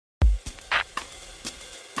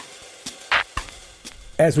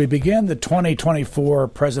As we begin the 2024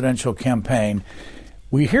 presidential campaign,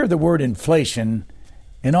 we hear the word inflation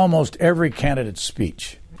in almost every candidate's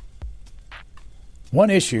speech.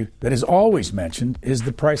 One issue that is always mentioned is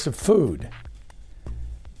the price of food.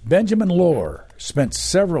 Benjamin Lorr spent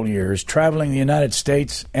several years traveling the United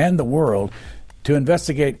States and the world to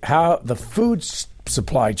investigate how the food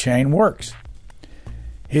supply chain works.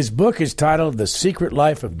 His book is titled The Secret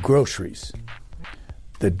Life of Groceries: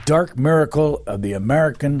 The Dark Miracle of the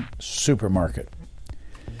American Supermarket.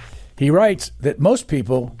 He writes that most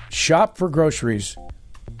people shop for groceries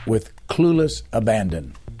with clueless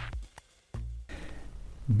abandon.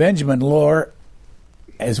 Benjamin Lorr,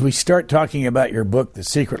 as we start talking about your book, The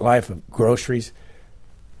Secret Life of Groceries,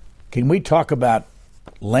 can we talk about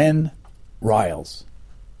Len Riles?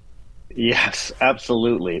 Yes,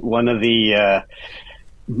 absolutely. One of the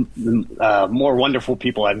more wonderful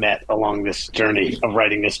people I met along this journey of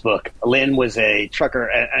writing this book. Lynn was a trucker.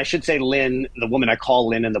 And I should say Lynn, the woman I call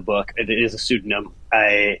Lynn in the book, it is a pseudonym.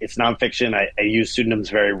 It's nonfiction. I use pseudonyms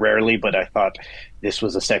very rarely, but I thought this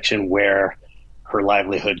was a section where her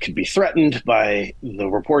livelihood could be threatened by the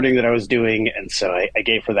reporting that I was doing. And so I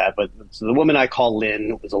gave her that. But so the woman I call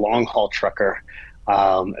Lynn was a long-haul trucker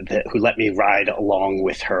who let me ride along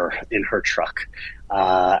with her in her truck.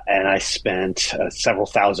 And I spent several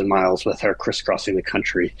thousand miles with her crisscrossing the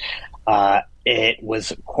country. It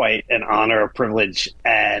was quite an honor, a privilege,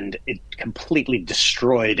 and it completely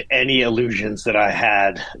destroyed any illusions that I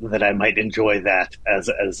had that I might enjoy that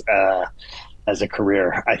as a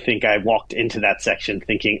career. I think I walked into that section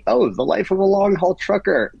thinking, "Oh, the life of a long haul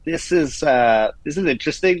trucker. This is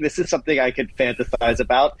interesting. This is something I could fantasize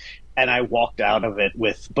about." And I walked out of it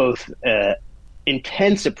with both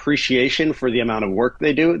intense appreciation for the amount of work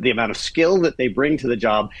they do, the amount of skill that they bring to the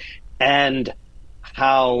job, and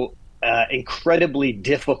how incredibly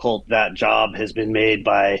difficult that job has been made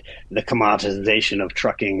by the commoditization of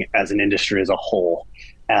trucking as an industry as a whole.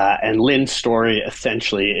 And Lynn's story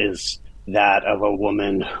essentially is that of a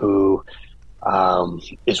woman who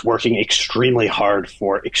is working extremely hard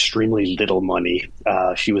for extremely little money.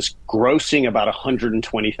 She was grossing about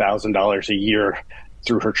 $120,000 a year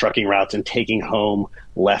through her trucking routes and taking home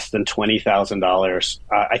less than $20,000.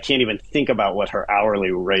 I can't even think about what her hourly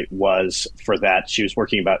rate was for that. She was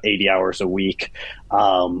working about 80 hours a week,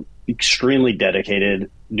 extremely dedicated,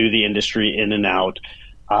 knew the industry in and out.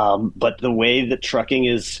 But the way that trucking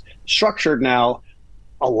is structured now,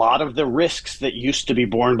 a lot of the risks that used to be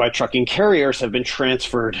borne by trucking carriers have been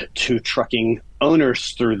transferred to trucking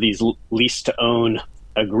owners through these lease-to-own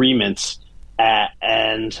agreements.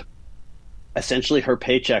 And essentially her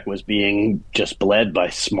paycheck was being just bled by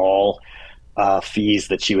small fees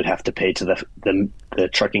that she would have to pay to the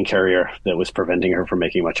trucking carrier that was preventing her from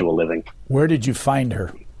making much of a living. Where did you find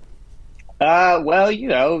her? Well, you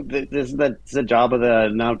know, that's the job of the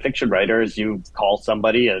nonfiction writer is you call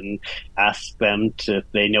somebody and ask them if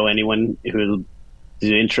they know anyone who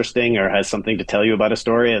is interesting or has something to tell you about a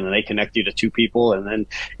story, and then they connect you to two people, and then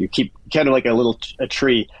you keep kind of like a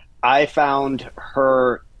tree. I found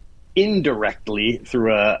her indirectly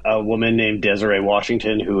through a woman named Desiree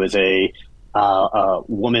Washington, who is a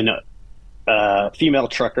woman, female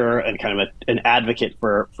trucker, and kind of an advocate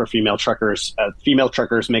for female truckers. Female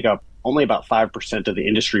truckers make up only about 5% of the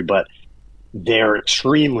industry, but they're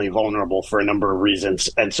extremely vulnerable for a number of reasons.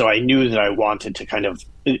 And so I knew that I wanted to kind of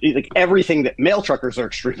like everything that male truckers are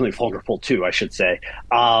extremely vulnerable to, I should say.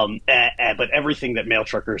 But everything that male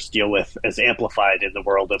truckers deal with is amplified in the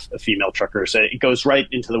world of female truckers. It goes right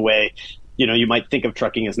into the way, you know, you might think of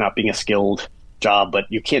trucking as not being a skilled job, but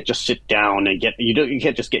you can't just sit down and you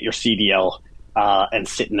can't just get your CDL and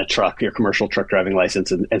sit in a truck, your commercial truck driving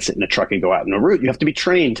license, and sit in a truck and go out on a route. You have to be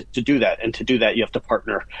trained to do that. And to do that, you have to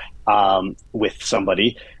partner with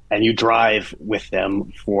somebody, and you drive with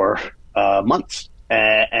them for months.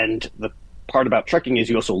 And the part about trucking is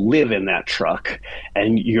you also live in that truck,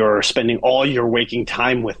 and you're spending all your waking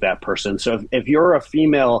time with that person. So if you're a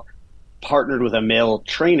female partnered with a male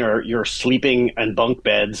trainer, you're sleeping in bunk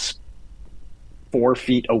beds 4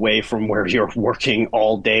 feet away from where you're working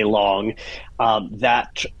all day long.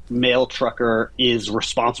 That male trucker is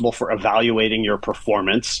responsible for evaluating your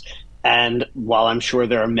performance. And while I'm sure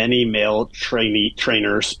there are many male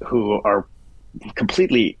trainers who are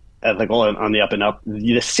completely ethical and on the up and up,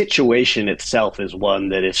 the situation itself is one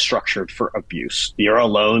that is structured for abuse. You're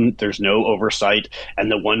alone, there's no oversight,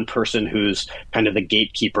 and the one person who's kind of the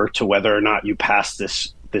gatekeeper to whether or not you pass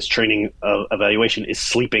this training evaluation is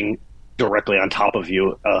sleeping directly on top of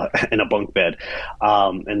you in a bunk bed.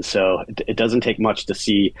 And so it doesn't take much to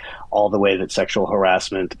see all the way that sexual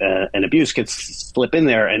harassment and abuse could slip in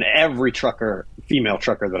there. And every female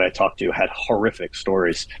trucker that I talked to had horrific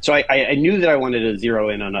stories. So I knew that I wanted to zero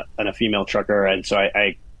in on a female trucker. And so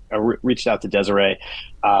I reached out to Desiree,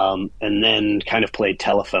 and then kind of played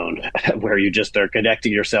telephone, where you just are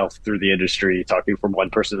connecting yourself through the industry, talking from one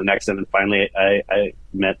person to the next. And then finally I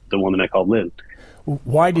met the woman I called Lynn.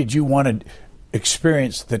 Why did you want to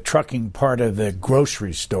experience the trucking part of the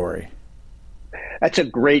grocery story? That's a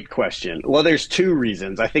great question. Well, there's two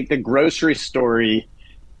reasons. I think the grocery story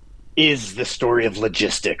is the story of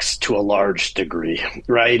logistics to a large degree,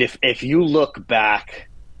 right? If you look back,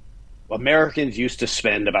 Americans used to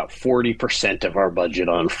spend about 40% of our budget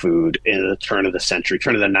on food in the turn of the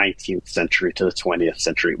 19th century to the 20th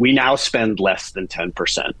century. We now spend less than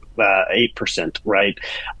 10%, 8%, right,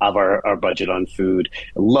 of our budget on food.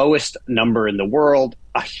 Lowest number in the world.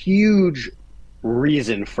 A huge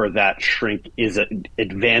reason for that shrink is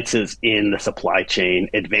advances in the supply chain,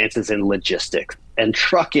 advances in logistics, and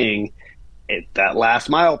trucking. That last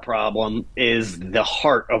mile problem is the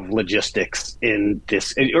heart of logistics in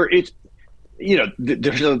this, or it's,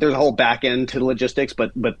 there's a whole back end to logistics,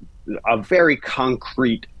 but a very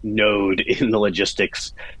concrete node in the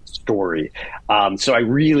logistics story. So I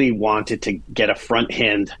really wanted to get a front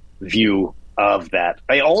hand view of that.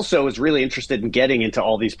 I also was really interested in getting into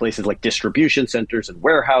all these places like distribution centers and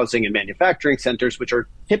warehousing and manufacturing centers, which are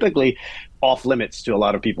typically off limits to a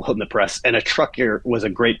lot of people in the press. And a trucker was a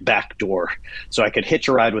great back door. So I could hitch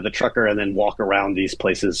a ride with a trucker and then walk around these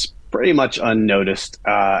places pretty much unnoticed,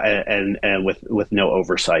 and with no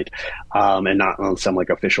oversight, and not on some like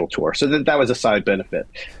official tour. So that was a side benefit.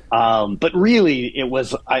 But really it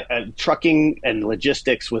was, trucking and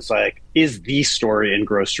logistics is the story in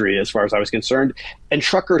grocery as far as I was concerned. And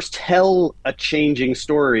truckers tell a changing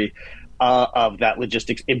story of that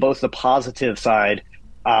logistics in both the positive side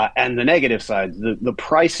and the negative side. The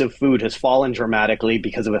price of food has fallen dramatically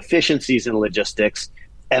because of efficiencies in logistics.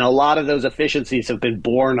 And a lot of those efficiencies have been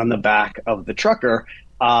borne on the back of the trucker,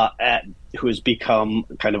 who has become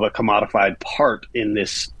kind of a commodified part in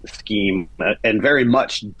this scheme, and very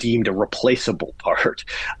much deemed a replaceable part.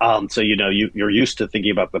 So, you're used to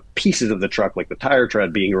thinking about the pieces of the truck, like the tire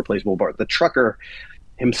tread being a replaceable part. The trucker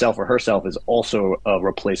himself or herself is also a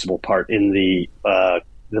replaceable part in the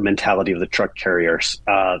mentality of the truck carriers.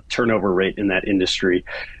 Turnover rate in that industry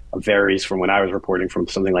varies from when I was reporting from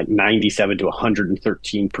something like 97 to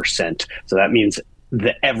 113%. So that means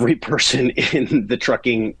that every person in the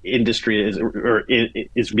trucking industry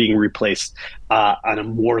is being replaced on a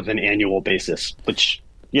more than annual basis, which,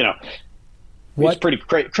 it's pretty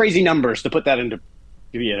crazy numbers to put that into,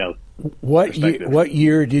 What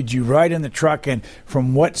year did you ride in the truck, and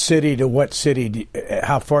from what city to what city?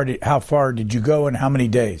 How far did you go, and how many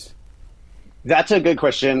days? That's a good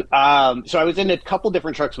question. So I was in a couple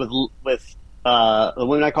different trucks with the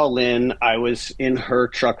woman I call Lynn. I was in her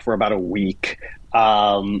truck for about a week.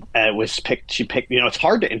 She picked, it's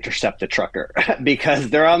hard to intercept a trucker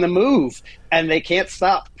because they're on the move and they can't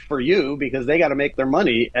stop for you because they got to make their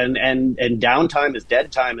money, and downtime is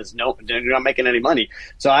dead time. They're not making any money.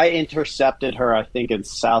 So I intercepted her, I think, in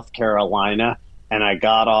South Carolina. And I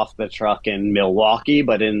got off the truck in Milwaukee,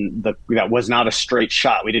 but that was not a straight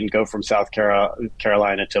shot. We didn't go from South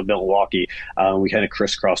Carolina to Milwaukee. We kind of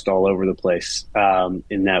crisscrossed all over the place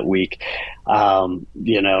in that week.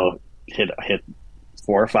 Hit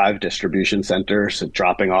 4 or 5 distribution centers,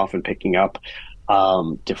 dropping off and picking up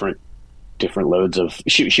different loads of.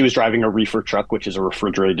 She was driving a reefer truck, which is a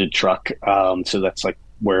refrigerated truck. So that's like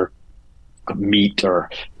where meat, or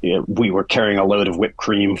we were carrying a load of whipped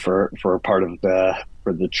cream for a part of the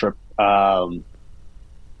trip, by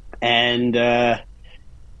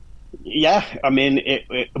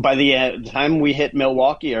the time we hit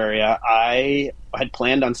Milwaukee area, I had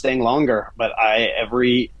planned on staying longer, but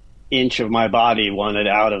every inch of my body wanted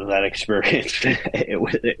out of that experience. It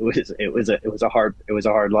was a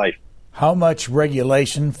hard life. How much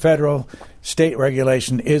regulation, federal, state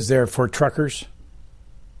regulation, is there for truckers?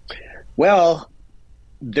 Well,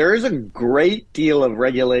 there is a great deal of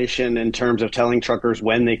regulation in terms of telling truckers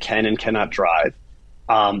when they can and cannot drive.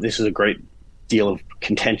 This is a great deal of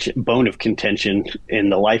bone of contention in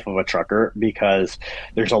the life of a trucker, because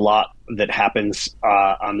there's a lot that happens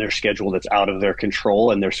on their schedule that's out of their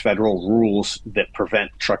control, and there's federal rules that prevent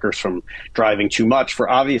truckers from driving too much for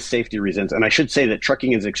obvious safety reasons. And I should say that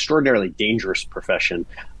trucking is an extraordinarily dangerous profession.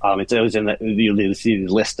 It's always you see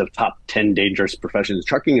the list of top 10 dangerous professions.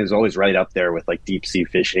 Trucking is always right up there with like deep sea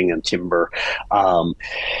fishing and timber.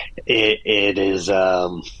 It is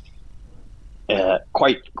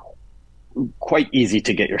quite easy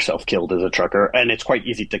to get yourself killed as a trucker, and it's quite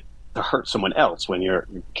easy to hurt someone else when you're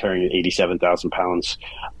carrying 87,000 pounds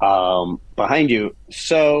behind you.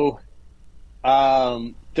 So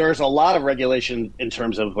there's a lot of regulation in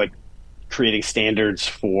terms of like creating standards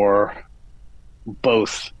for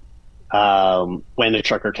both when a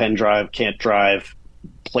trucker can drive, can't drive,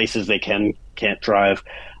 places they can't drive.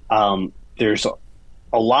 There's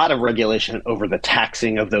a lot of regulation over the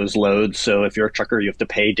taxing of those loads. So if you're a trucker, you have to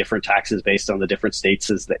pay different taxes based on the different states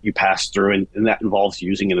that you pass through, and that involves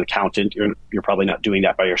using an accountant. You're probably not doing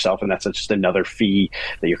that by yourself, and that's just another fee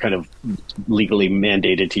that you're kind of legally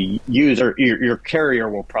mandated to use, or your carrier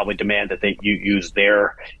will probably demand that you use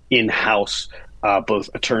their in-house both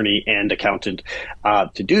attorney and accountant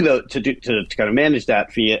to kind of manage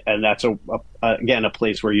that fee, and that's again a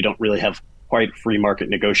place where you don't really have quite free market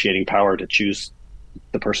negotiating power to choose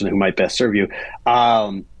the person who might best serve you.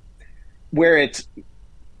 Where it's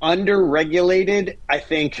under-regulated, I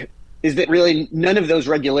think, is that really none of those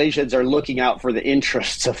regulations are looking out for the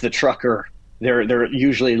interests of the trucker. They're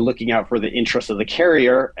usually looking out for the interests of the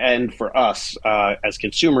carrier and for us as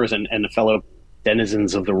consumers and the fellow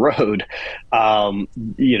denizens of the road,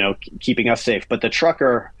 keeping us safe. But the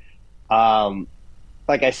trucker,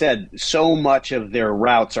 like I said, so much of their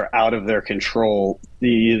routes are out of their control.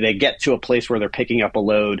 They get to a place where they're picking up a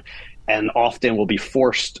load and often will be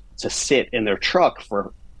forced to sit in their truck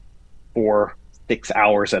for 4-6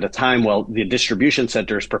 hours at a time while the distribution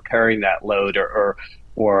center is preparing that load or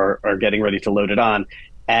getting ready to load it on.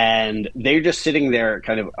 And they're just sitting there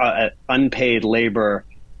kind of unpaid labor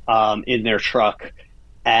in their truck,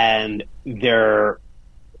 and their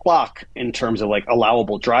clock in terms of like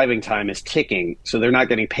allowable driving time is ticking. So they're not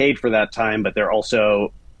getting paid for that time, but they're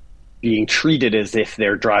also being treated as if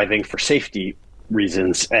they're driving for safety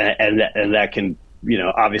reasons, and that can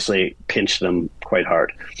obviously pinch them quite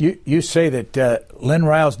hard. You say that Lynn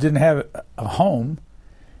Riles didn't have a home,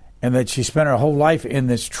 and that she spent her whole life in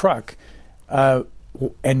this truck,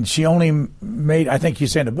 and she only made, I think you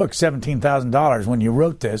say in the book, $17,000 when you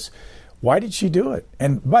wrote this. Why did she do it?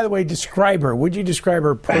 And by the way, describe her. Would you describe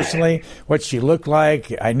her personally, what she looked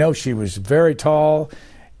like? I know she was very tall,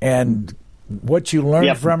 and what you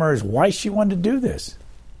learned from her is why she wanted to do this.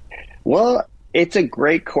 Well, it's a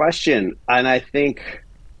great question, and I think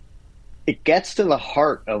it gets to the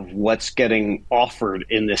heart of what's getting offered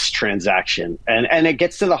in this transaction. And it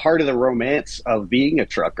gets to the heart of the romance of being a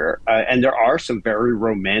trucker. And there are some very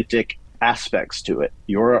romantic aspects to it.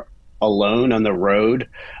 You're alone on the road,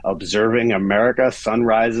 observing America,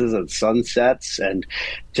 sunrises and sunsets. And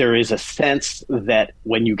there is a sense that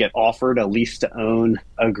when you get offered a lease-to-own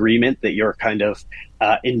agreement, that you're kind of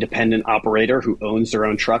independent operator who owns their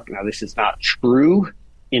own truck. Now, this is not true,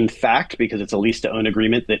 in fact, because it's a lease-to-own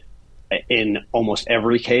agreement that in almost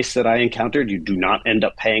every case that I encountered, you do not end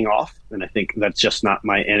up paying off. And I think that's just not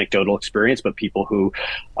my anecdotal experience, but people who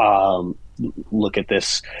look at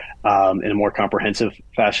this in a more comprehensive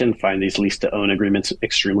fashion find these lease-to-own agreements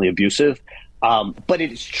extremely abusive. But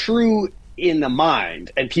it is true in the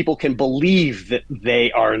mind, and people can believe that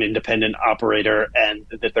they are an independent operator and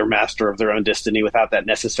that they're master of their own destiny without that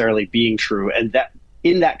necessarily being true. And that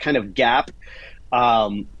in that kind of gap,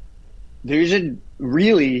 there's a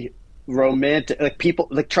really romantic,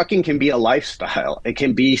 trucking can be a lifestyle. It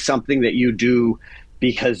can be something that you do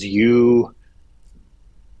because you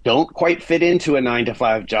don't quite fit into a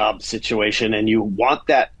 9-to-5 job situation and you want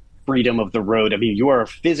that freedom of the road. I mean, you are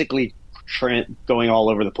physically going all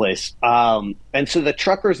over the place. And so the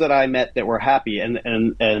truckers that I met that were happy, and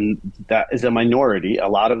that is a minority. A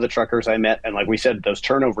lot of the truckers I met, and like we said, those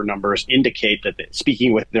turnover numbers indicate that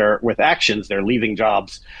speaking with actions, they're leaving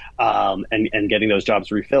jobs and getting those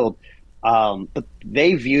jobs refilled. But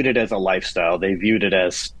they viewed it as a lifestyle. They viewed it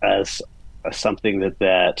as something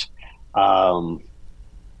that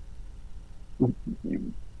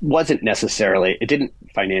wasn't necessarily, it didn't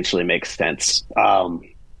financially make sense.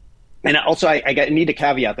 And also, I need to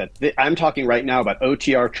caveat that I'm talking right now about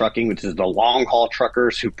OTR trucking, which is the long haul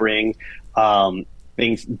truckers who bring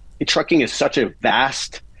things. Trucking is such a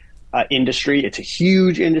vast industry. It's a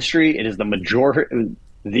huge industry. It is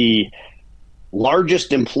the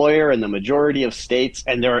largest employer in the majority of states,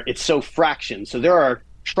 and it's so fractioned. So there are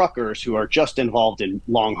truckers who are just involved in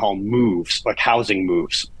long haul moves, like housing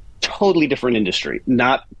moves. Totally different industry,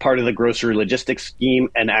 not part of the grocery logistics scheme,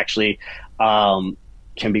 and actually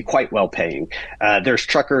can be quite well paying. There's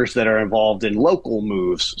truckers that are involved in local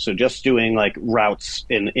moves, so just doing like routes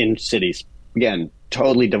in cities. Again,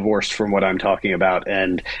 totally divorced from what I'm talking about,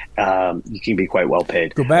 and you can be quite well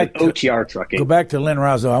paid. Go back to OTR trucking. Go back to Lynn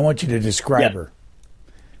Riles, though. I want you to describe her.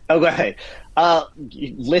 Oh, go ahead.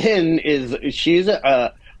 She's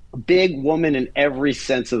a big woman in every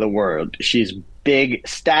sense of the word. She's big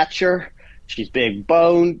stature. She's big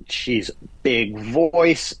bone. She's big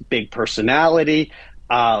voice, big personality.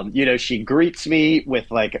 She greets me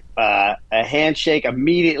with like a handshake,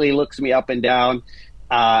 immediately looks me up and down,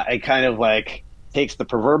 and kind of like takes the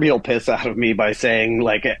proverbial piss out of me by saying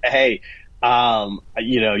like, "Hey,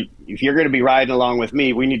 if you're going to be riding along with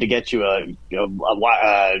me, we need to get you a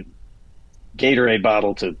Gatorade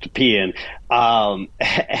bottle to pee in." And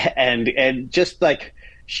just like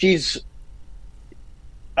she's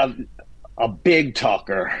a big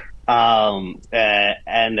talker.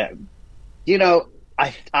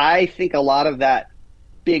 I think a lot of that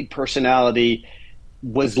big personality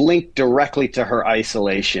was linked directly to her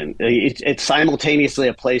isolation. It's simultaneously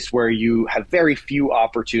a place where you have very few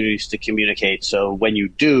opportunities to communicate. So when you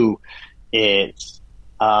do, it's,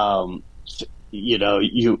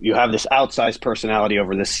 you have this outsized personality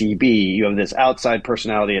over the CB, you have this outside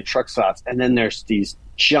personality at truck stops, and then there's these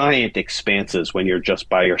giant expanses when you're just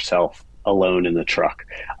by yourself alone in the truck.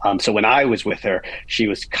 So when I was with her, she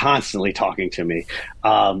was constantly talking to me,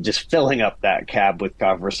 just filling up that cab with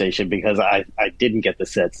conversation, because I didn't get the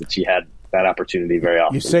sense that she had that opportunity very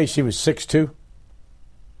often. You say she was 6'2"?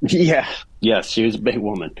 Yeah. Yes, she was a big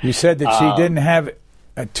woman. You said that she didn't have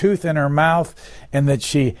a tooth in her mouth and that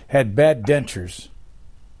she had bad dentures.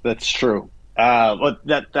 That's true. But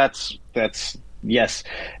that's yes.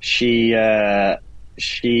 She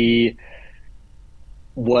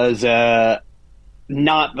was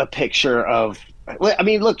not the picture of. I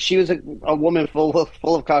mean, look, she was a woman full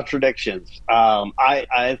of contradictions.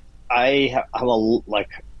 I have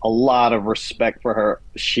a lot of respect for her.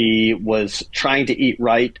 She was trying to eat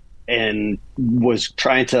right and was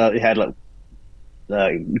trying to had a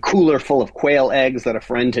cooler full of quail eggs that a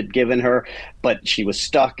friend had given her, but she was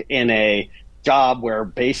stuck in a job where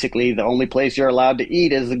basically the only place you're allowed to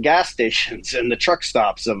eat is the gas stations and the truck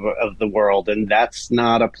stops of the world, and that's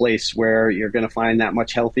not a place where you're going to find that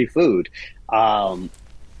much healthy food.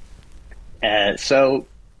 So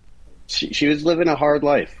she was living a hard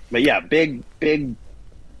life. But yeah, big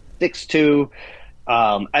 6'2",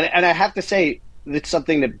 and I have to say it's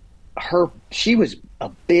something that she was a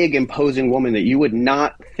big, imposing woman that you would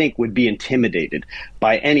not think would be intimidated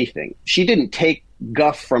by anything. She didn't take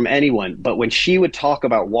guff from anyone, but when she would talk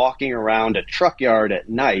about walking around a truck yard at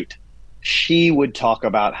night, she would talk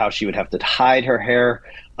about how she would have to hide her hair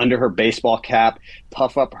under her baseball cap,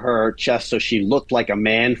 puff up her chest so she looked like a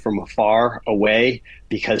man from far away,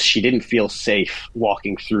 because she didn't feel safe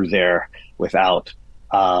walking through there without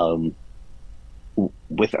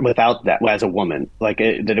that as a woman, that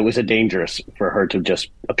it was dangerous for her to just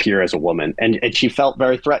appear as a woman, and she felt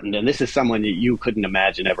very threatened. And this is someone that you couldn't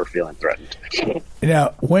imagine ever feeling threatened.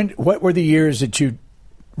 Now, what were the years that you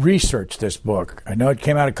researched this book? I know it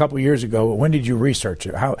came out a couple years ago, but when did you research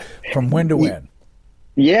it? From when to when?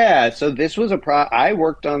 Yeah, so this was I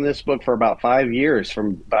worked on this book for about 5 years,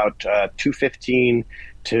 from about 2015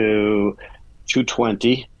 to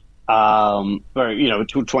 2020.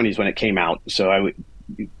 220 is when it came out, so I would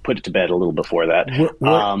put it to bed a little before that.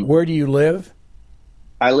 Where do you live?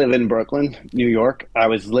 I live in Brooklyn, New York. I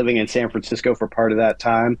was living in San Francisco for part of that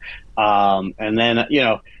time, and then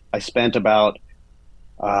I spent about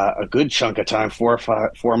a good chunk of time, 4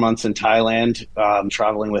 months in Thailand,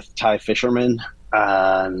 traveling with Thai fishermen.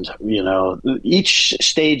 And each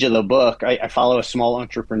stage of the book, I follow a small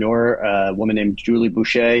entrepreneur, a woman named Julie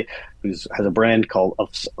Boucher, who has a brand called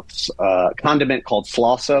condiment called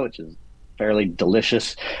Slausa, which is fairly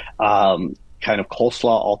delicious, kind of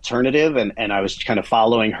coleslaw alternative. And I was kind of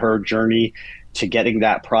following her journey to getting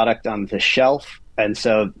that product on the shelf. And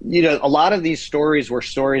so, a lot of these stories were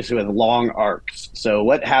stories with long arcs. So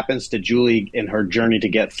what happens to Julie in her journey to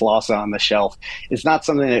get Slausa on the shelf is not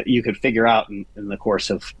something that you could figure out in the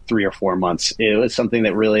course of 3 or 4 months. It was something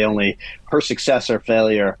that really only her success or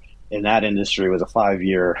failure in that industry was a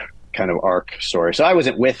 5-year kind of arc story. So I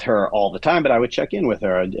wasn't with her all the time, but I would check in with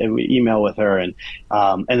her, I'd email with her, and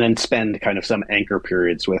then spend kind of some anchor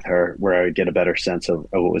periods with her where I would get a better sense of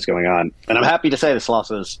what was going on. And I'm happy to say the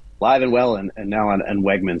Slausa is live and well, and now on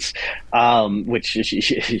Wegmans, which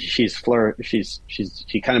she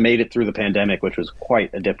kind of made it through the pandemic, which was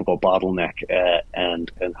quite a difficult bottleneck, and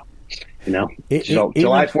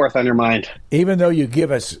July 4th on your mind. Even though you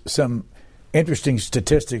give us some interesting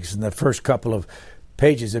statistics in the first couple of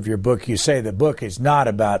pages of your book, you say the book is not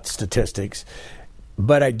about statistics,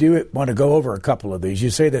 but I do want to go over a couple of these. You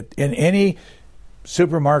say that in any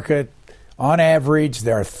supermarket, On average,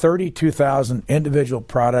 there are 32,000 individual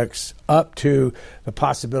products up to the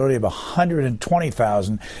possibility of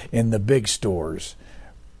 120,000 in the big stores.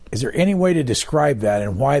 Is there any way to describe that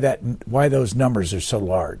and why those numbers are so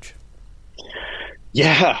large?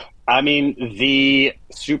 Yeah. I mean, the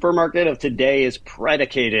supermarket of today is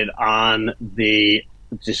predicated on the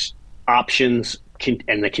just options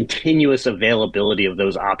and the continuous availability of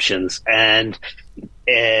those options. And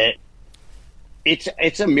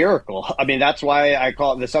it's a miracle. I mean, that's why I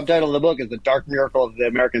call it, the subtitle of the book is The Dark Miracle of the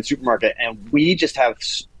American Supermarket. And we just have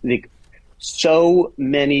so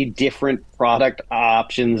many different product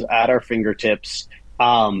options at our fingertips.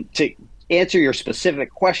 To answer your specific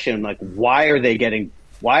question, like why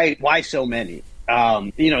so many?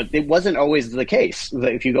 It wasn't always the case.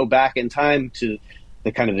 If you go back in time to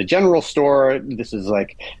the kind of the general store, this is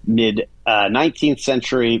like mid 19th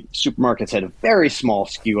century, supermarkets had very small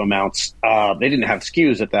SKU amounts. They didn't have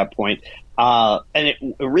SKUs at that point. And it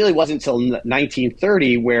really wasn't until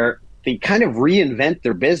 1930 where they kind of reinvent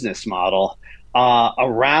their business model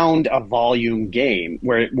around a volume game,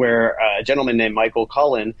 where a gentleman named Michael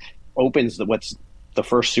Cullen opens what's the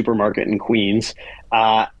first supermarket in Queens,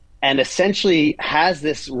 and essentially has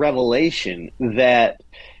this revelation that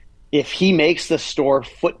if he makes the store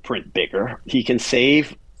footprint bigger, he can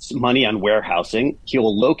save money on warehousing. He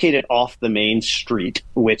will locate it off the main street,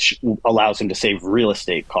 which allows him to save real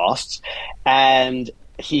estate costs. And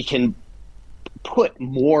he can put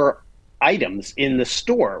more items in the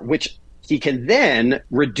store, which he can then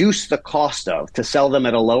reduce the cost of to sell them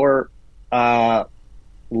at a lower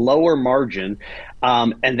margin,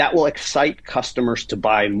 and that will excite customers to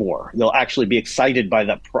buy more. They'll actually be excited by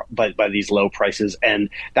these low prices, and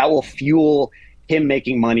that will fuel him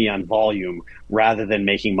making money on volume rather than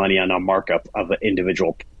making money on a markup of an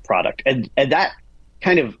individual product. And that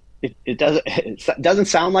kind of it doesn't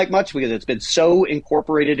sound like much because it's been so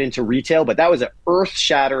incorporated into retail, but that was an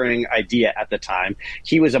earth-shattering idea at the time.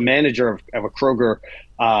 He was a manager of a Kroger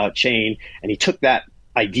chain, and he took that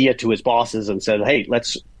idea to his bosses and said, "Hey,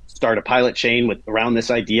 let's start a pilot chain around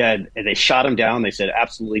this idea." And they shot him down. They said,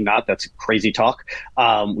 "Absolutely not. That's crazy talk.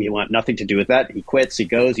 We want nothing to do with that." He quits. He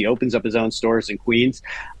goes. He opens up his own stores in Queens.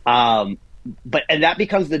 And that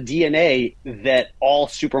becomes the DNA that all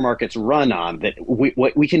supermarkets run on. That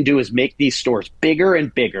what we can do is make these stores bigger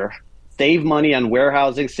and bigger, save money on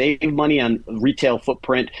warehousing, save money on retail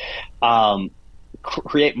footprint,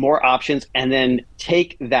 create more options, and then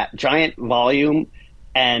take that giant volume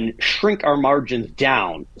and shrink our margins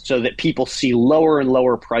down so that people see lower and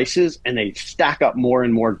lower prices and they stack up more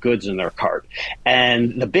and more goods in their cart.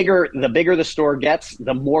 And the bigger the store gets,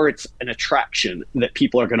 the more it's an attraction that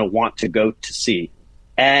people are going to want to go to see.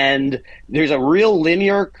 And there's a real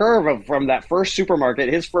linear curve from that first supermarket,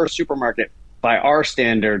 his first supermarket by our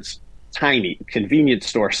standards, tiny, convenience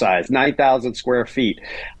store size, 9,000 square feet.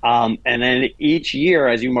 And then each year,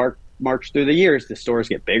 as you march through the years, the stores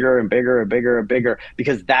get bigger and bigger and bigger and bigger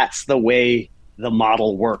because that's the way the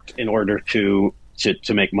model worked in order to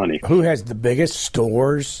make money. Who has the biggest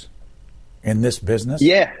stores in this business?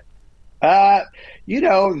 Yeah. They're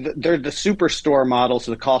the superstore models,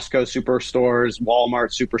 so the Costco superstores, Walmart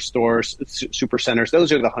superstores, supercenters.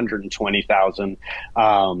 Those are the 120,000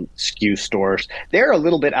 SKU stores. They're a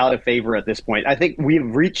little bit out of favor at this point. I think we've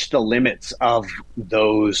reached the limits of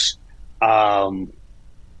those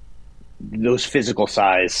physical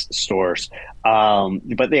size stores.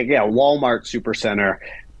 But Walmart Supercenter,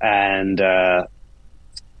 and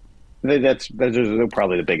those are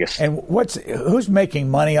probably the biggest. And who's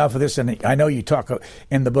making money off of this? And I know you talk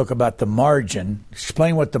in the book about the margin.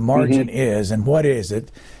 Explain what the margin is and what is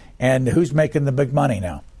it, and who's making the big money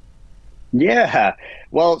now? Yeah.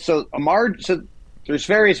 Well, so there's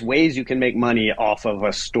various ways you can make money off of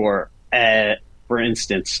a store. For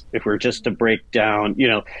instance, if we're just to break down,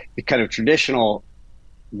 the kind of traditional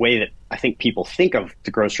way that I think people think of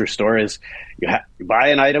the grocery store is you buy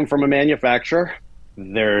an item from a manufacturer.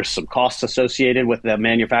 There's some costs associated with the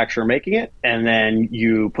manufacturer making it, and then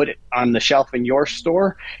you put it on the shelf in your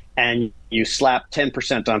store, and you slap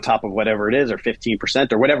 10% on top of whatever it is, or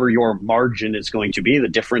 15%, or whatever your margin is going to be, the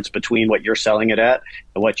difference between what you're selling it at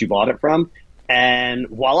and what you bought it from, and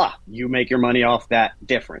voila, you make your money off that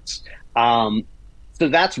difference. So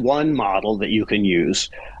that's one model that you can use.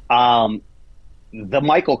 The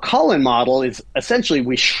Michael Cullen model is essentially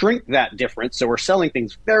we shrink that difference. So we're selling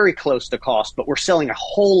things very close to cost, but we're selling a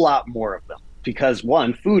whole lot more of them because,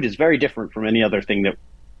 one, food is very different from any other thing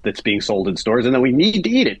that's being sold in stores, and then we need to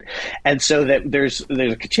eat it. And so that there's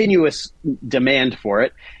a continuous demand for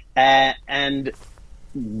it. And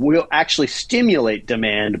we'll actually stimulate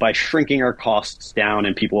demand by shrinking our costs down,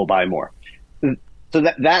 and people will buy more. So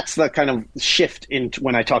that's the kind of shift in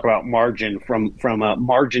when I talk about margin from a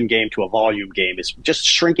margin game to a volume game, is just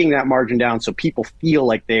shrinking that margin down so people feel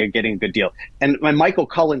like they're getting a good deal. And when Michael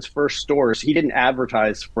Cullen's first stores, he didn't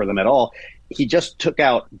advertise for them at all. He just took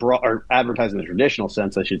out or advertised in the traditional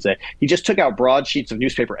sense, I should say. He just took out broadsheets of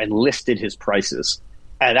newspaper and listed his prices.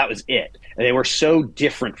 And that was it. And they were so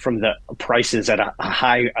different from the prices at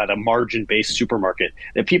a margin-based supermarket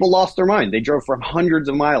that people lost their mind. They drove for hundreds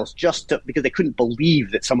of miles because they couldn't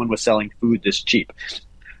believe that someone was selling food this cheap.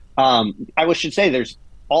 I should say there's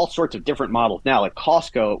all sorts of different models now. Like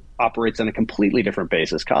Costco operates on a completely different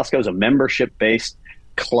basis. Costco is a membership-based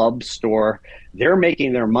club store. They're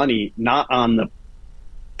making their money not on the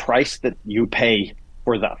price that you pay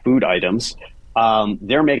for the food items.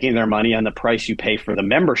 They're making their money on the price you pay for the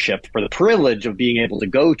membership, for the privilege of being able to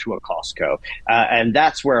go to a Costco. And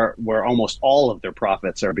that's where almost all of their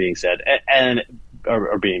profits are being said and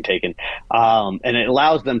are being taken. And it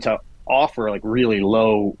allows them to offer like really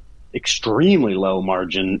low, extremely low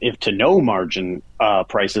margin, if to no margin,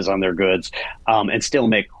 prices on their goods, and still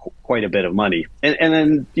make quite a bit of money. And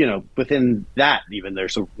then, within that, even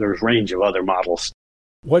there's range of other models.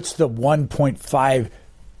 What's the 1.5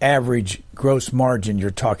 average gross margin you're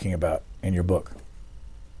talking about in your book?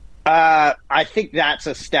 I think that's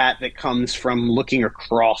a stat that comes from looking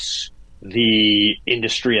across the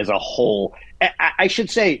industry as a whole. I should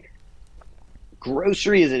say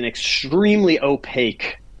grocery is an extremely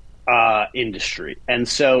opaque industry. And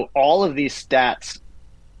so all of these stats,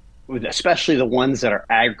 especially the ones that are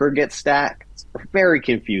aggregate stats, are very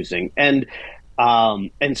confusing. And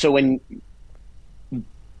so when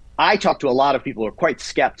I talk to a lot of people who are quite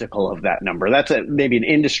skeptical of that number. That's maybe an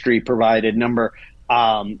industry-provided number,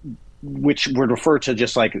 which would refer to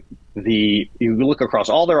just like you look across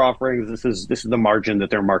all their offerings. This is the margin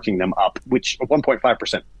that they're marking them up, which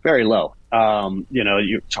 1.5%, very low.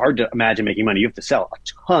 It's hard to imagine making money. You have to sell a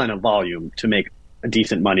ton of volume to make a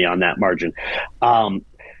decent money on that margin.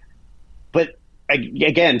 But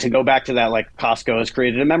again, to go back to that, like Costco has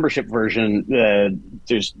created a membership version.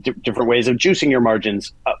 There's different ways of juicing your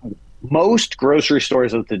margins. Most grocery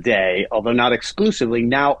stores of today, although not exclusively,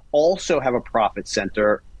 now also have a profit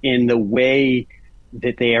center in the way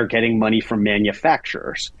that they are getting money from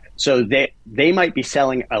manufacturers. So they might be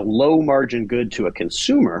selling a low margin good to a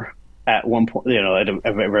consumer at one point, at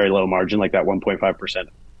a very low margin, like that 1.5%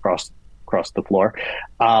 across the floor.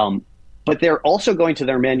 But they're also going to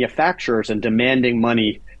their manufacturers and demanding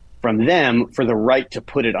money from them for the right to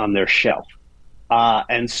put it on their shelf.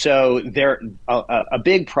 And so they're a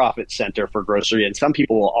big profit center for grocery. And some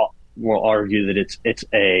people will argue that it's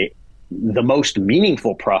the most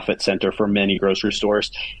meaningful profit center for many grocery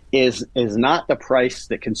stores is not the price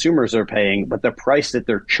that consumers are paying, but the price that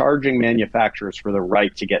they're charging manufacturers for the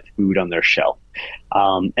right to get food on their shelf.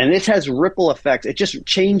 And this has ripple effects. It just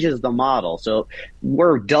changes the model. So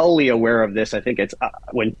we're dully aware of this. I think it's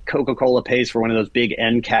when Coca-Cola pays for one of those big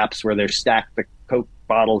end caps where they stack the Coke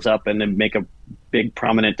bottles up and then make a big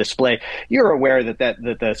prominent display. You're aware that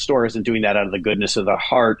the store isn't doing that out of the goodness of the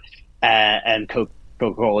heart, and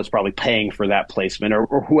Coca-Cola is probably paying for that placement,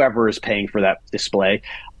 or whoever is paying for that display.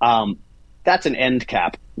 That's an end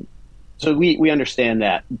cap. So we understand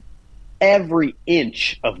that. Every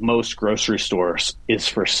inch of most grocery stores is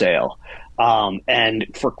for sale, and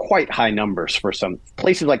for quite high numbers. For some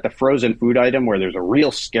places like the frozen food item, where there's a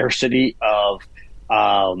real scarcity of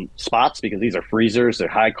spots because these are freezers, they're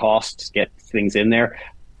high costs to get things in there.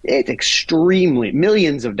 It's extremely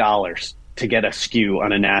millions of dollars to get a SKU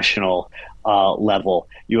on a national level.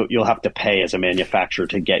 You'll have to pay as a manufacturer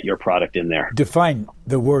to get your product in there. Define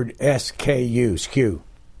the word SKU.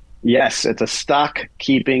 Yes, it's a stock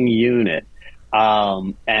keeping unit,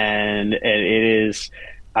 and it is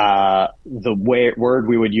the word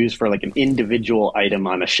we would use for like an individual item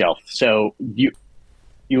on a shelf. So you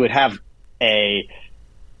would have a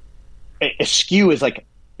SKU is like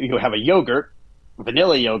you would have a yogurt,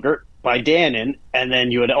 vanilla yogurt by Dannon, and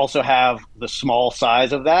then you would also have the small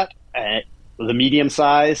size of that, the medium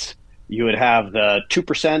size. You would have the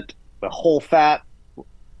 2%, the whole fat,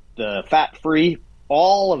 the fat free.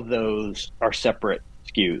 All of those are separate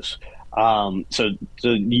SKUs. So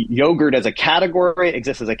yogurt as a category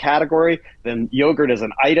exists as a category. Then yogurt as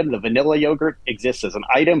an item, the vanilla yogurt exists as an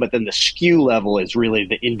item, but then the SKU level is really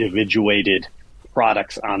the individuated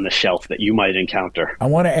products on the shelf that you might encounter. I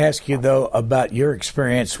want to ask you, though, about your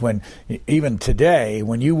experience when, even today,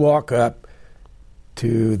 when you walk up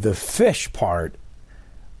to the fish part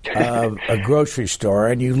of a grocery store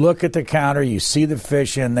and you look at the counter, you see the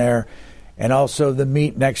fish in there, and also the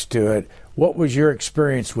meat next to it. What was your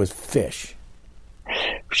experience with fish?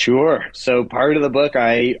 Sure. So part of the book,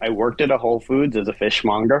 I worked at a Whole Foods as a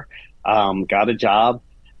fishmonger, got a job.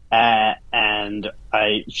 And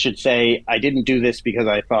I should say I didn't do this because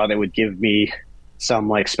I thought it would give me some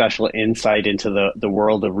like special insight into the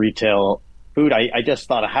world of retail food. I just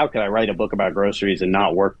thought, how could I write a book about groceries and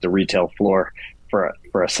not work the retail floor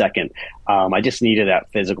for a second? I just needed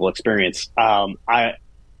that physical experience. I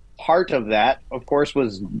Part of that, of course,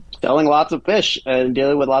 was selling lots of fish and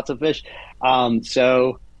dealing with lots of fish.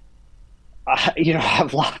 So I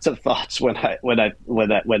have lots of thoughts when I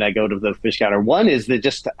go to the fish counter. One is that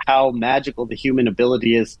just how magical the human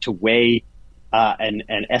ability is to weigh and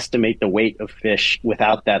estimate the weight of fish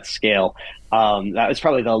without that scale. That was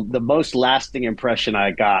probably the most lasting impression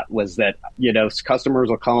I got, was that customers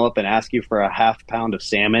will come up and ask you for a half pound of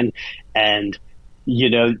salmon, and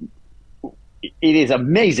it is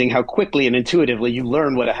amazing how quickly and intuitively you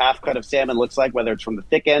learn what a half cut of salmon looks like, whether it's from the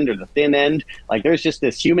thick end or the thin end. Like, there's just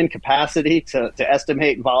this human capacity to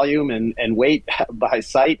estimate volume and weight by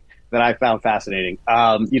sight that I found fascinating.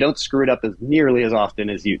 You don't screw it up as nearly as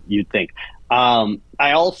often as you'd think.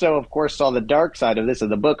 I also, of course, saw the dark side of this,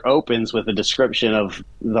 and the book opens with a description of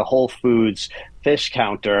the Whole Foods fish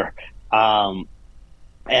counter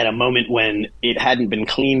at a moment when it hadn't been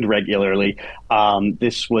cleaned regularly.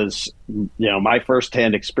 This was, my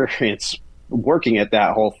firsthand experience working at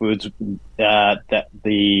that Whole Foods, that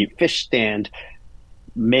the fish stand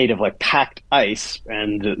made of like packed ice,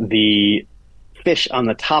 and the fish on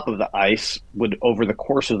the top of the ice would, over the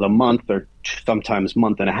course of the month, or sometimes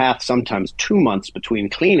month and a half, sometimes 2 months between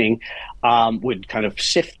cleaning, would kind of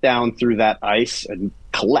sift down through that ice and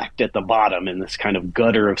collect at the bottom in this kind of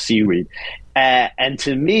gutter of seaweed. And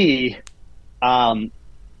to me,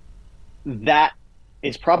 that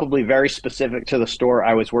is probably very specific to the store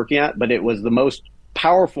I was working at, but it was the most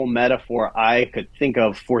powerful metaphor I could think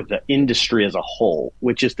of for the industry as a whole,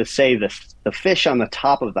 which is to say the fish on the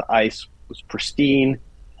top of the ice was pristine,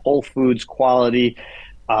 Whole Foods quality,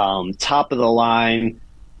 top of the line,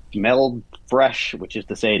 smelled fresh, which is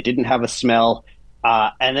to say it didn't have a smell.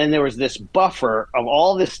 And then there was this buffer of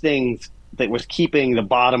all these things that was keeping the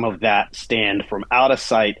bottom of that stand from out of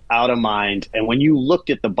sight, out of mind. And when you looked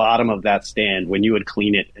at the bottom of that stand, when you would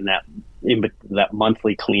clean it in that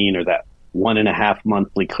monthly clean, or that 1.5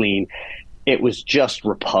 monthly clean, it was just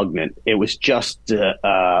repugnant. It was just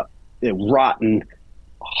rotten,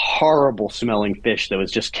 horrible smelling fish that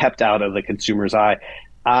was just kept out of the consumer's eye.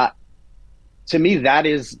 To me, that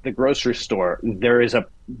is the grocery store. There is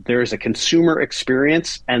a consumer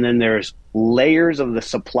experience, and then there's layers of the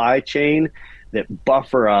supply chain that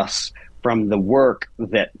buffer us from the work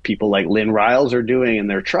that people like Lynn Riles are doing in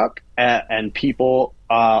their truck, and people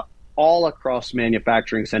all across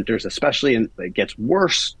manufacturing centers, especially, and it gets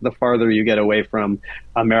worse the farther you get away from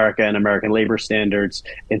America and American labor standards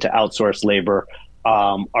into outsourced labor,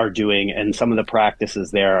 are doing. And some of the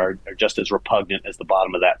practices there are just as repugnant as the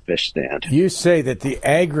bottom of that fish stand. You say that the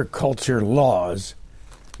agriculture laws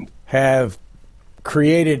have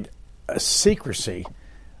created a secrecy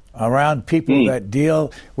around people that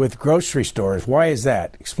deal with grocery stores. Why is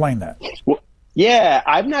that? Explain that. Well, yeah,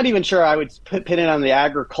 I'm not even sure I would pin it on the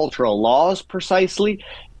agricultural laws precisely.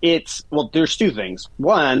 There's two things.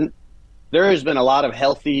 One, there has been a lot of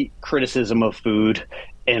healthy criticism of food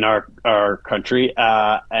in our country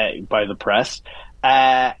by the press.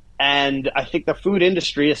 And I think the food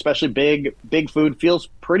industry, especially big food, feels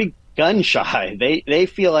pretty gun shy. They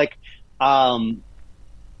feel like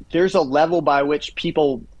there's a level by which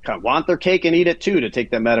people kind of want their cake and eat it too, to take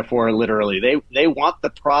that metaphor literally. They want the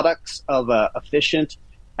products of an efficient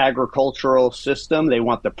agricultural system. They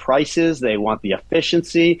want the prices. They want the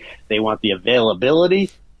efficiency. They want the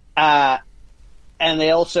availability. And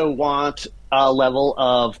they also want a level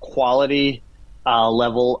of quality, a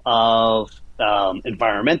level of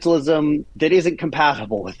environmentalism that isn't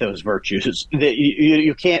compatible with those virtues. That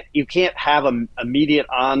you can't have immediate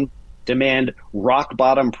on-demand rock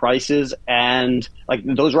bottom prices, and like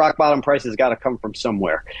those rock bottom prices got to come from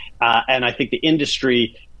somewhere. And I think the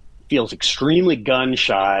industry feels extremely gun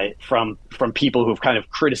shy from people who've kind of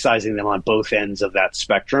criticizing them on both ends of that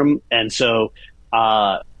spectrum, and so.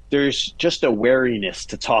 There's just a wariness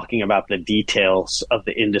to talking about the details of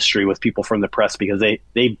the industry with people from the press, because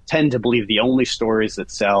they tend to believe the only stories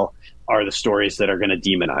that sell are the stories that are going to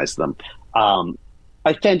demonize them.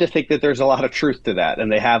 I tend to think that there's a lot of truth to that,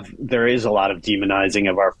 and there is a lot of demonizing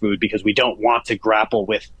of our food because we don't want to grapple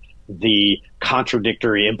with the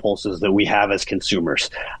contradictory impulses that we have as consumers.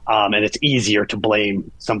 And it's easier to blame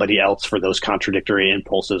somebody else for those contradictory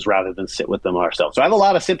impulses rather than sit with them ourselves. So I have a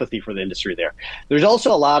lot of sympathy for the industry there. There's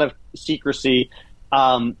also a lot of secrecy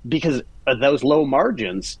because those low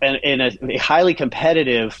margins. And in a highly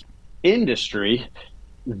competitive industry,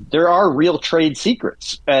 there are real trade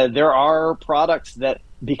secrets. There are products that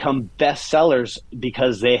become bestsellers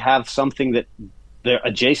because they have something that the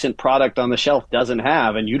adjacent product on the shelf doesn't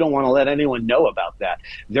have, and you don't want to let anyone know about that.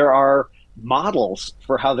 There are models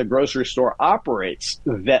for how the grocery store operates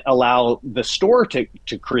that allow the store to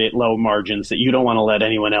create low margins that you don't want to let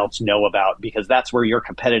anyone else know about, because that's where your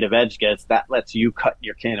competitive edge gets. That lets you cut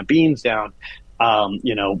your can of beans down, half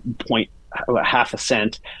a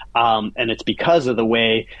cent. And it's because of the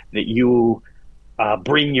way that you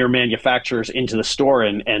bring your manufacturers into the store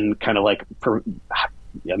and kind of like,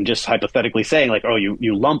 I'm just hypothetically saying, like, oh,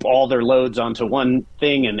 you lump all their loads onto one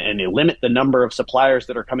thing and you limit the number of suppliers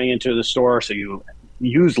that are coming into the store, so you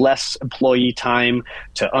use less employee time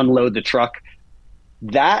to unload the truck.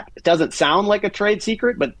 That doesn't sound like a trade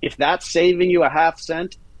secret, but if that's saving you a half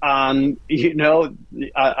cent on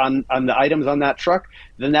on the items on that truck,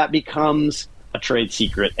 then that becomes a trade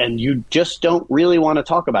secret, and you just don't really want to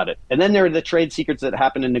talk about it. And then there are the trade secrets that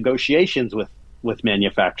happen in negotiations with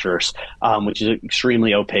manufacturers, which is an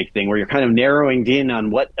extremely opaque thing, where you're kind of narrowing in on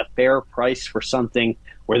what a fair price for something,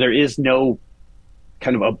 where there is no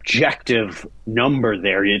kind of objective number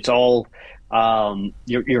there. It's all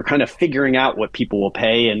you're kind of figuring out what people will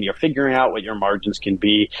pay, and you're figuring out what your margins can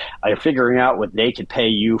be. You're figuring out what they could pay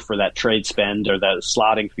you for that trade spend or that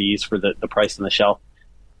slotting fees for the price on the shelf.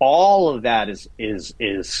 All of that is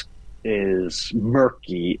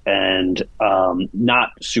murky and not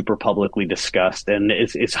super publicly discussed, and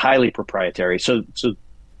it's highly proprietary. So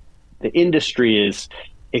the industry is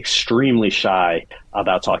extremely shy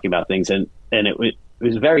about talking about things, and it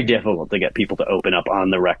was very difficult to get people to open up on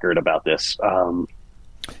the record about this.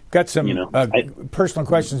 Got some personal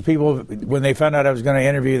questions. People, when they found out I was going to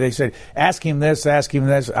interview, they said, ask him this, ask him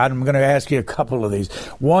this. I'm going to ask you a couple of these.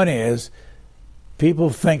 One is, people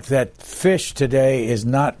think that fish today is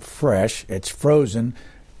not fresh. It's frozen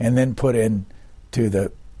and then put into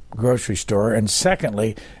the grocery store. And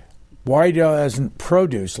secondly, why doesn't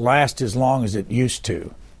produce last as long as it used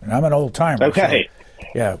to? And I'm an old timer. Okay.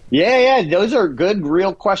 So, yeah. Those are good,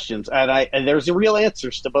 real questions. And there's real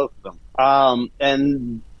answers to both of them.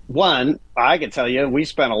 And one, I can tell you, we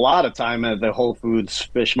spent a lot of time at the Whole Foods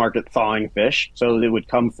fish market thawing fish. So they would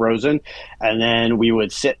come frozen, and then we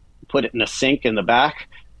would put it in a sink in the back,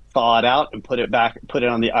 thaw it out, and put it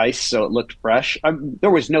on the ice so it looked fresh.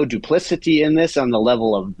 There was no duplicity in this on the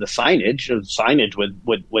level of the signage. The signage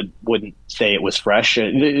wouldn't say it was fresh.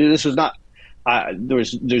 This was not.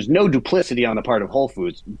 There's no duplicity on the part of Whole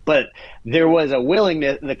Foods, but there was a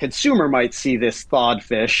willingness. The consumer might see this thawed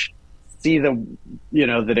fish, see that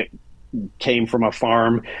it came from a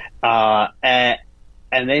farm, and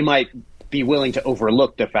they might be willing to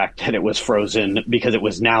overlook the fact that it was frozen because it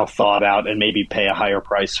was now thawed out, and maybe pay a higher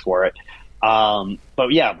price for it.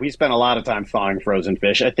 But yeah, we spent a lot of time thawing frozen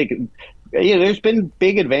fish. I think there's been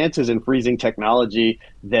big advances in freezing technology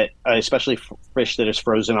that, especially fish that is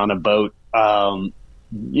frozen on a boat.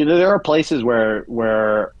 There are places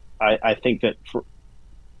where I think that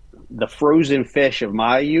the frozen fish of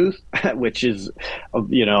my youth, which is,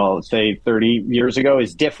 say 30 years ago,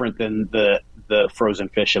 is different than the frozen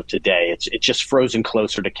fish of today. It's just frozen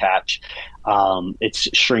closer to catch. It's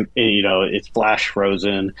it's flash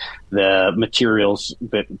frozen. The materials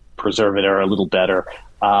that preserve it are a little better.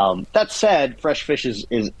 That said, fresh fish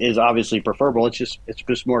is obviously preferable. It's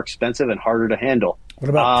just more expensive and harder to handle. What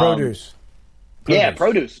about produce? Yeah,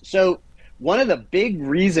 produce. So one of the big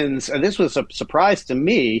reasons, and this was a surprise to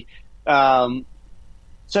me,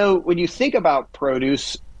 so when you think about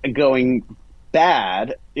produce going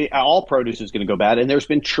bad, all produce is going to go bad, and there's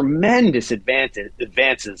been tremendous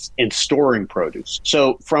advances in storing produce.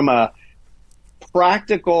 So from a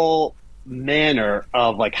practical manner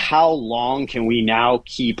of like, how long can we now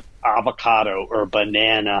keep avocado or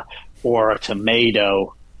banana or a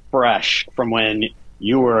tomato fresh from when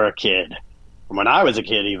you were a kid, from when I was a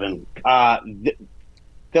kid even,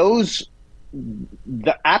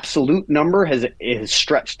 the absolute number has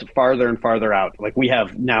stretched farther and farther out. Like, we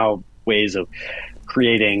have now ways of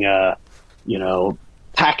creating,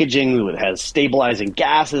 packaging that has stabilizing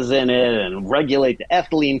gases in it and regulate the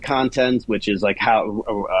ethylene content, which is like how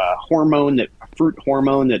fruit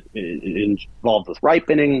hormone that is involved with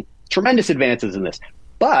ripening. Tremendous advances in this.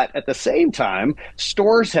 But at the same time,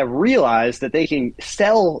 stores have realized that they can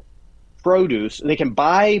sell produce, they can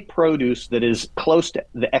buy produce that is close to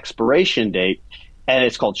the expiration date, and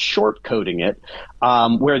it's called short coding it,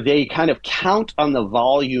 where they kind of count on the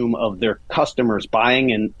volume of their customers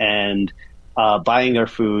buying and buying their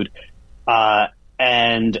food,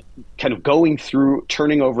 and kind of going through,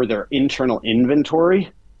 turning over their internal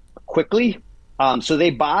inventory quickly. So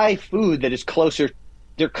they buy food that is closer.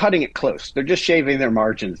 They're cutting it close. They're just shaving their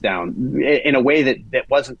margins down in a way that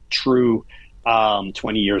wasn't true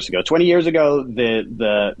 20 years ago. 20 years ago,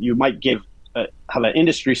 you might have an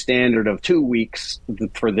industry standard of 2 weeks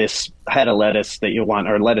for this head of lettuce that you want,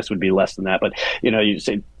 or lettuce would be less than that. But you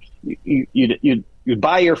say you'd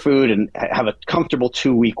buy your food and have a comfortable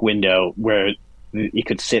 2 week window where you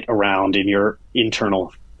could sit around in your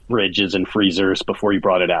internal fridges and freezers before you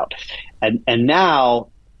brought it out. And now,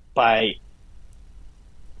 by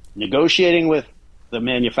negotiating with the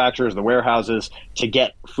manufacturers, the warehouses, to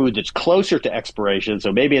get food that's closer to expiration,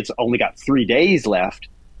 so maybe it's only got 3 days left,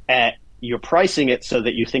 you're pricing it so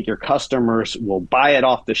that you think your customers will buy it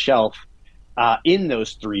off the shelf in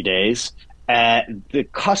those 3 days. The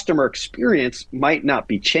customer experience might not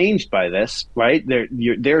be changed by this, right?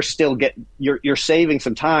 They're still you're saving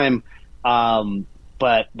some time,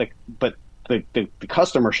 but the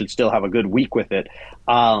customer should still have a good week with it.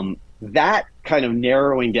 That kind of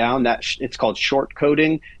narrowing down, it's called short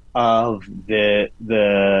coding of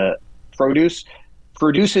the produce,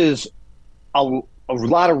 produces a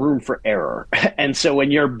lot of room for error. And so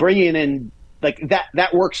when you're bringing in like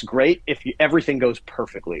that works great if everything goes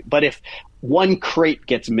perfectly. But if one crate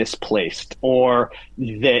gets misplaced, or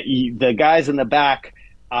the guys in the back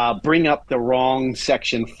bring up the wrong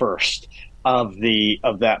section first of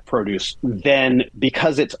that produce, then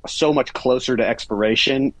because it's so much closer to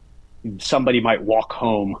expiration, somebody might walk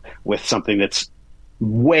home with something that's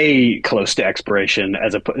way close to expiration.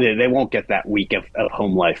 They won't get that week of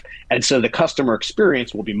home life, and so the customer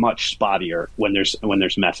experience will be much spottier when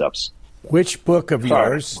there's mess ups. Which book of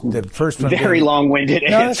yours, the first one? Very long-winded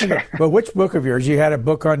answer. Okay. But which book of yours? You had a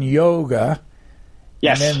book on yoga.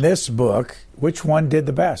 Yes. And then this book, which one did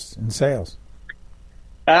the best in sales?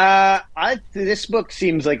 This book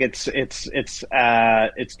seems like it's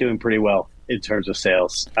doing pretty well in terms of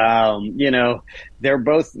sales. They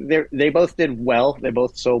both did well. They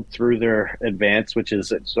both sold through their advance, which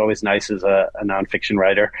it's always nice as a nonfiction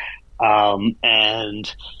writer.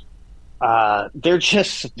 And they're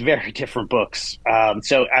just very different books.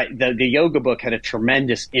 So the yoga book had a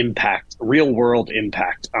tremendous impact, real world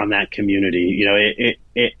impact on that community.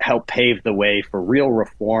 It helped pave the way for real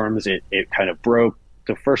reforms. It kind of broke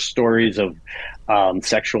the first stories of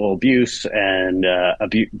sexual abuse and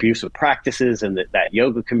abusive practices in that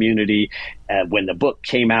yoga community. When the book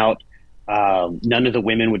came out, none of the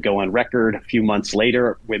women would go on record. A few months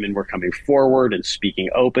later, women were coming forward and speaking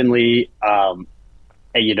openly.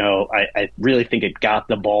 I really think it got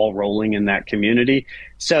the ball rolling in that community.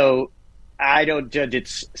 So I don't judge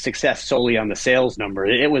its success solely on the sales number.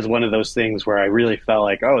 It was one of those things where I really felt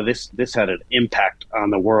like, oh, this had an impact on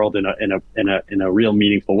the world in a real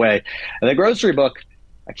meaningful way. And the grocery book,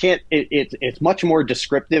 it's much more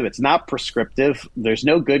descriptive. It's not prescriptive. There's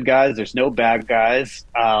no good guys. There's no bad guys.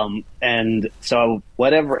 And so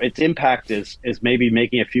whatever its impact is maybe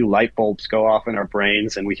making a few light bulbs go off in our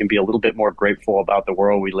brains, and we can be a little bit more grateful about the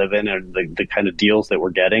world we live in and the kind of deals that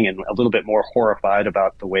we're getting, and a little bit more horrified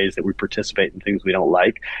about the ways that we participate in things we don't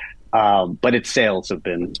like. But its sales have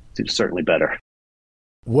been certainly better.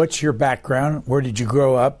 What's your background? Where did you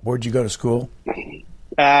grow up? Where did you go to school?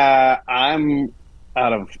 I'm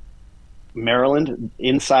out of Maryland,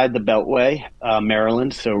 inside the Beltway,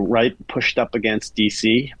 Maryland, so right pushed up against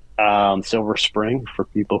D.C., Silver Spring, for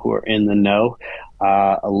people who are in the know.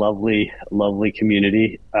 A lovely, lovely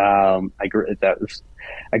community. I grew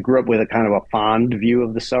up with a kind of a fond view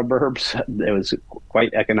of the suburbs. It was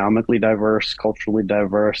quite economically diverse, culturally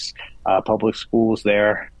diverse. Public schools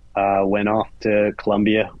there. Went off to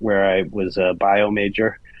Columbia, where I was a bio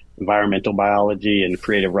major, environmental biology and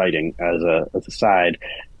creative writing as a side.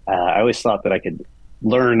 I always thought that I could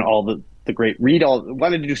learn all the great,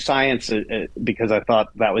 wanted to do science because I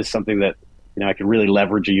thought that was something that I could really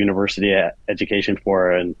leverage a university education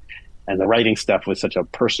for, and the writing stuff was such a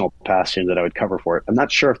personal passion that I would cover for it. I'm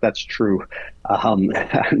not sure if that's true.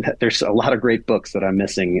 There's a lot of great books that I'm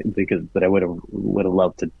missing that I would have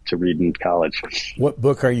loved to read in college. What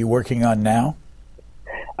book are you working on now?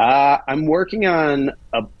 I'm working on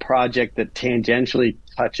a project that tangentially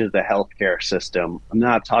touches the healthcare system. I'm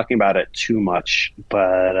not talking about it too much,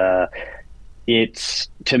 but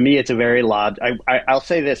to me, it's a very I'll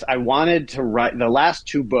say this. I wanted to write the last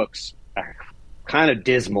two books are kind of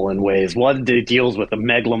dismal in ways. One deals with a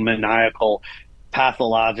megalomaniacal,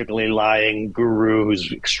 pathologically lying guru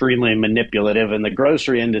who's extremely manipulative in the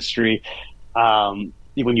grocery industry.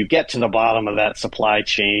 When you get to the bottom of that supply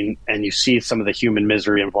chain and you see some of the human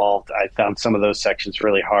misery involved, I found some of those sections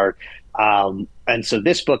really hard. And so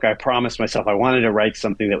this book, I promised myself I wanted to write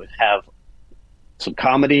something that would have some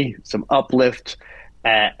comedy, some uplift,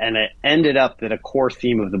 and it ended up that a core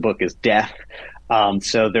theme of the book is death.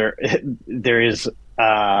 So there is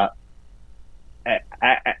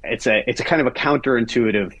it's a kind of a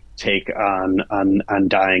counterintuitive take on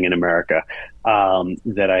dying in America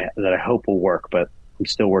that I hope will work, but I'm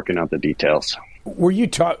still working out the details. When you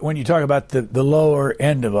talk about the lower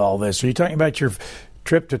end of all this, are you talking about your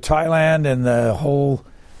trip to Thailand and the whole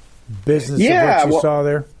business of what you saw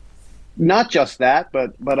there? Not just that,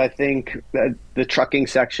 but I think the trucking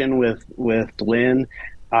section with Lynn,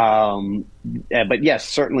 but yes,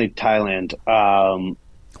 certainly Thailand.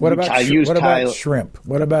 What about shrimp?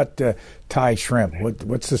 What about Thai shrimp?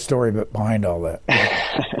 What's the story behind all that?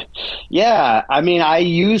 Yeah, I mean, I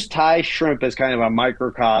use Thai shrimp as kind of a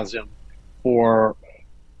microcosm for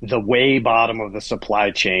the way bottom of the supply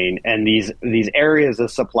chain and these areas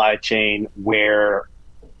of supply chain where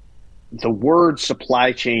the word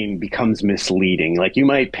supply chain becomes misleading. Like you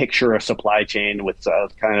might picture a supply chain with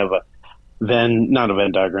kind of not a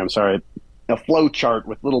Venn diagram, sorry, a flow chart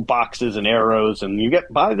with little boxes and arrows, and you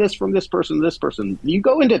buy this from this person to this person. You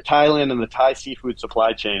go into Thailand and the Thai seafood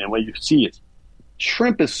supply chain, and what you see is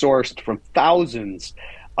shrimp is sourced from thousands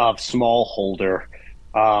of smallholder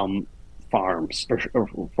farms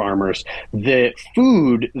or farmers. The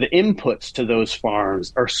food, the inputs to those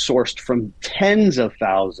farms are sourced from tens of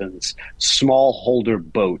thousands smallholder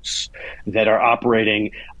boats that are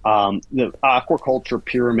operating. The aquaculture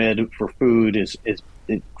pyramid for food is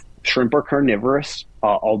shrimp are carnivorous.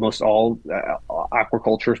 Almost all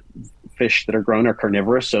aquaculture fish that are grown are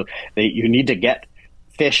carnivorous, so you need to get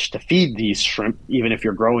fish to feed these shrimp, even if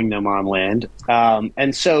you're growing them on land.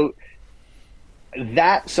 And so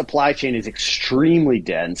that supply chain is extremely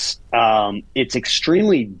dense. It's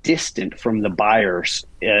extremely distant from the buyers,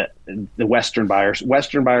 the Western buyers.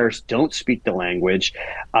 Western buyers don't speak the language.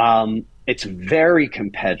 It's very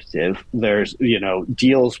competitive. There's,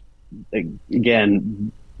 deals,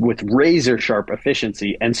 again, with razor sharp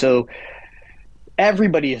efficiency. And so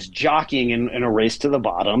everybody is jockeying in a race to the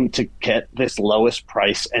bottom to get this lowest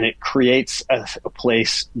price. And it creates a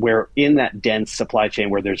place where in that dense supply chain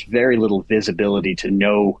where there's very little visibility to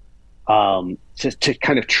know, to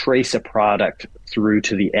kind of trace a product through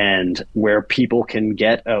to the end, where people can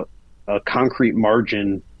get a concrete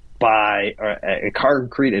margin by a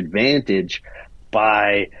concrete advantage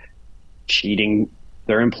by cheating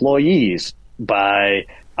their employees, by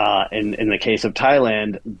in the case of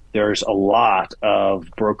Thailand, there's a lot of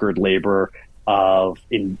brokered labor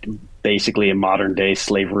basically in modern day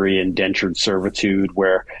slavery, indentured servitude,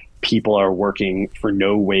 where people are working for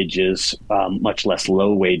no wages, much less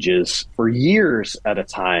low wages, for years at a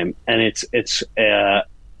time, and it's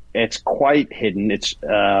quite hidden. It's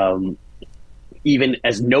even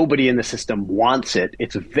as nobody in the system wants it,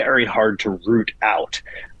 it's very hard to root out,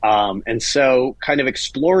 and so kind of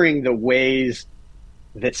exploring the ways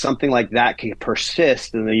that something like that can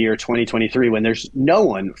persist in the year 2023 when there's no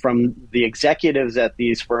one from the executives at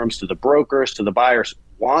these firms to the brokers to the buyers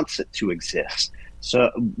wants it to exist. So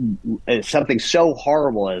it's something so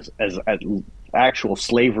horrible as actual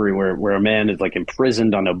slavery where a man is like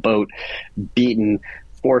imprisoned on a boat, beaten,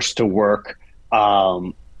 forced to work.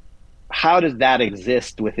 How does that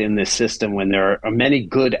exist within this system when there are many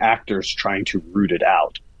good actors trying to root it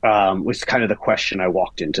out? Was kind of the question I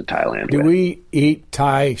walked into Thailand with. Do we eat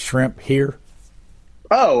Thai shrimp here?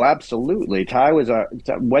 Oh, absolutely.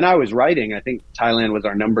 When I was writing, I think Thailand was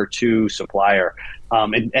our number 2 supplier.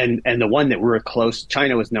 And the one that we were close,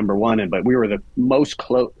 China was number 1, but we were the most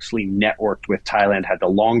closely networked with Thailand, had the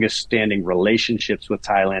longest standing relationships with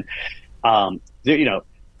Thailand.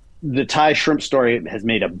 The Thai shrimp story has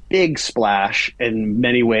made a big splash in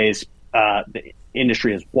many ways. The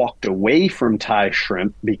industry has walked away from Thai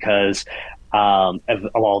shrimp because of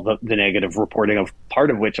all the negative reporting, of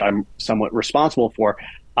part of which I'm somewhat responsible for.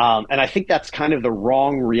 And I think that's kind of the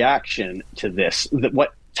wrong reaction to this. That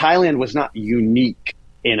what Thailand was not unique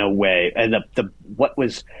in a way. And what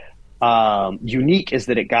was unique is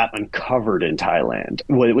that it got uncovered in Thailand.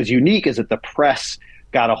 What was unique is that the press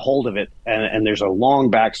got a hold of it, and there's a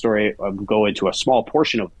long backstory. I'll go into a small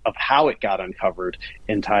portion of how it got uncovered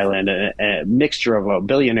in Thailand, a mixture of a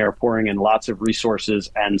billionaire pouring in lots of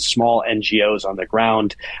resources and small NGOs on the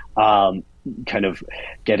ground kind of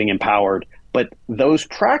getting empowered. But those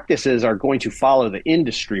practices are going to follow the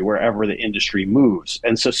industry wherever the industry moves.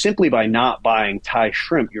 And so simply by not buying Thai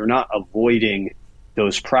shrimp, you're not avoiding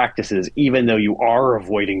those practices, even though you are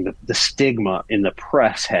avoiding the stigma in the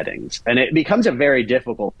press headings. And it becomes a very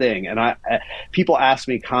difficult thing. And people ask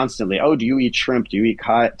me constantly, oh, do you eat shrimp? Do you eat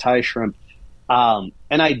Thai shrimp? And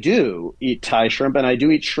I do eat Thai shrimp, and I do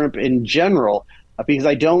eat shrimp in general, because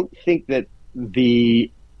I don't think that the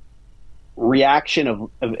reaction of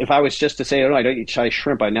if I was just to say, oh, no, I don't eat Thai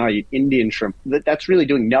shrimp, now I eat Indian shrimp, that's really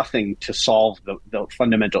doing nothing to solve the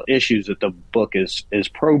fundamental issues that the book is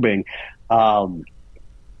probing.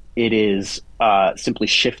 It is simply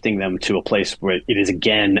shifting them to a place where it is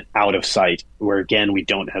again out of sight, where again we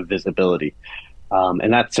don't have visibility.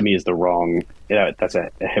 And that to me is the wrong, that's a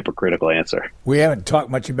hypocritical answer. We haven't talked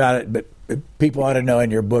much about it, but people ought to know in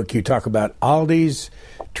your book you talk about Aldi's,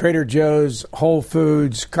 Trader Joe's, Whole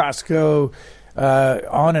Foods, Costco,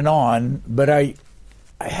 on and on. But I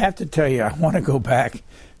have to tell you, I want to go back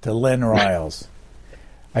to Lynn Riles.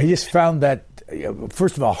 I just found that,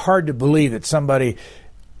 first of all, hard to believe that somebody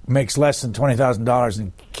makes less than $20,000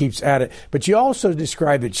 and keeps at it. But you also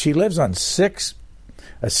described that she lives on six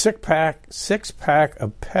pack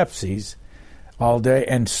of Pepsis all day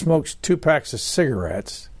and smokes 2 packs of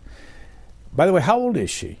cigarettes. By the way, how old is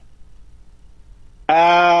she?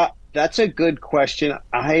 That's a good question.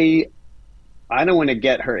 I don't want to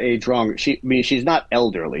get her age wrong. She's not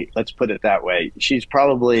elderly. Let's put it that way. She's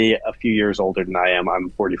probably a few years older than I am. I'm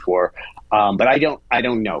 44. But I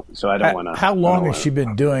don't know. So I don't want to. How long has she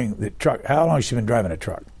been doing the truck? How long has she been driving a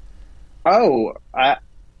truck? Oh,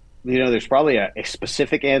 there's probably a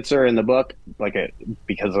specific answer in the book, but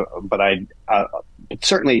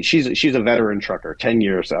certainly she's a veteran trucker, 10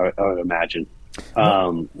 years, I would imagine.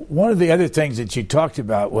 One of the other things that you talked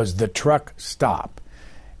about was the truck stop.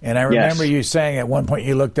 And I remember you saying at one point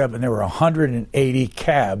you looked up and there were 180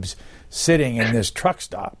 cabs sitting in this truck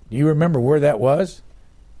stop. Do you remember where that was?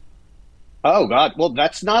 Oh, God. Well,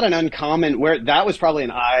 that's not an uncommon, that was probably in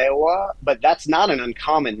Iowa, but that's not an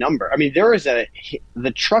uncommon number. I mean,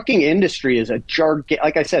 the trucking industry is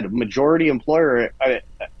like I said, majority employer,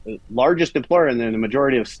 largest employer in the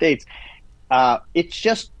majority of states. It's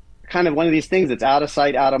just kind of one of these things that's out of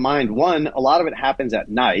sight, out of mind. One, a lot of it happens at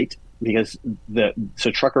night because so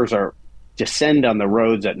truckers descend on the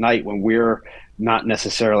roads at night when we're not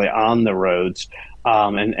necessarily on the roads.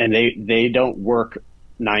 And they don't work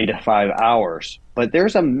 9 to 5 hours, but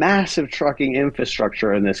there's a massive trucking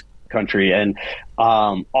infrastructure in this country. And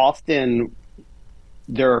often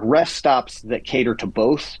there are rest stops that cater to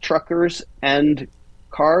both truckers and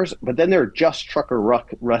cars, but then there are just trucker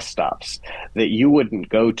rest stops that you wouldn't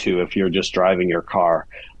go to if you're just driving your car.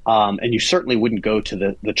 And you certainly wouldn't go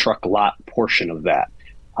to the truck lot portion of that.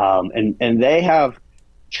 And they have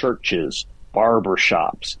churches, barber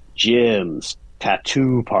shops, gyms,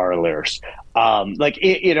 tattoo parlors,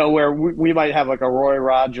 where we might have like a Roy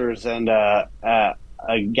Rogers and a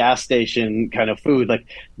gas station kind of food. Like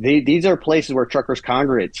these are places where truckers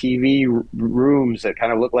congregate, TV rooms that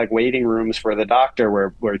kind of look like waiting rooms for the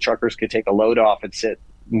doctor, where truckers could take a load off and sit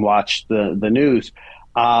and watch the news.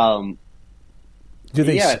 Do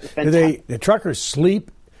the truckers sleep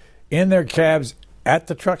in their cabs at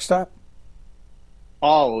the truck stop?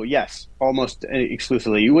 Oh, yes, almost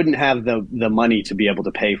exclusively. You wouldn't have the money to be able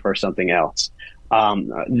to pay for something else.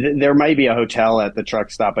 There might be a hotel at the truck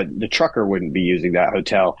stop, but the trucker wouldn't be using that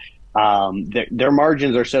hotel. Their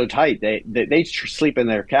margins are so tight. They sleep in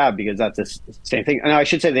their cab because that's the same thing. And I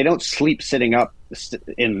should say they don't sleep sitting up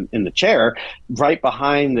in the chair. Right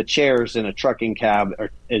behind the chairs in a trucking cab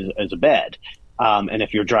is a bed. And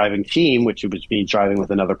if you're driving team, which would be driving with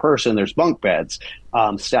another person, there's bunk beds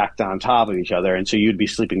stacked on top of each other, and so you'd be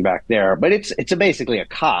sleeping back there. But it's basically a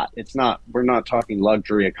cot. We're not talking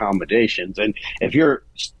luxury accommodations. And if you're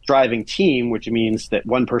driving team, which means that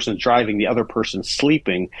one person's driving, the other person's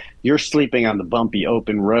sleeping, you're sleeping on the bumpy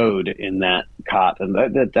open road in that cot,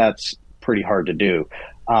 and that's pretty hard to do.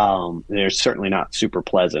 They're certainly not super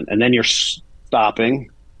pleasant. And then you're stopping,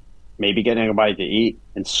 maybe getting a bite to eat,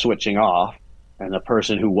 and switching off. And the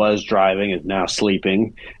person who was driving is now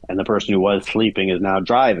sleeping, and the person who was sleeping is now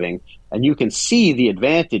driving. And you can see the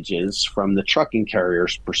advantages from the trucking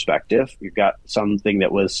carrier's perspective. You've got something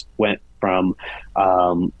that went from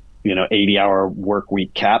 80-hour work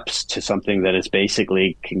week caps to something that is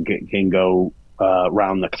basically can go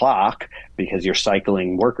round the clock because you're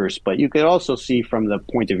cycling workers. But you could also see from the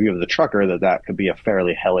point of view of the trucker that could be a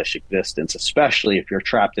fairly hellish existence, especially if you're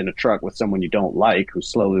trapped in a truck with someone you don't like who's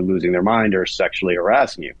slowly losing their mind or sexually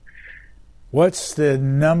harassing you. What's the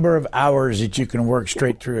number of hours that you can work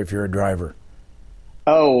straight through if you're a driver?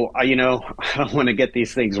 Oh, I don't want to get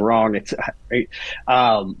these things wrong. It's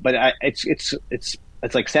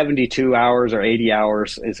it's like 72 hours or 80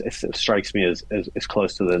 hours. It strikes me as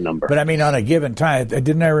close to the number. But I mean, on a given time,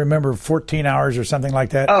 didn't I remember 14 hours or something like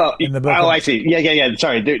that in the book? Oh, I see. Yeah.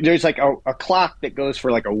 Sorry. There's like a clock that goes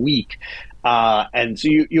for like a week. And so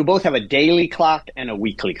you both have a daily clock and a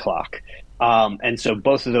weekly clock. And so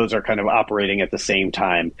both of those are kind of operating at the same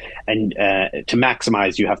time. And to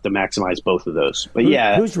maximize, you have to maximize both of those. But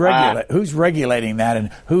who's regulating that, and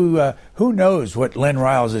who knows what Lynn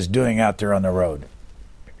Riles is doing out there on the road?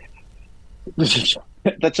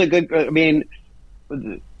 That's a good. I mean,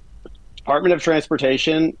 the Department of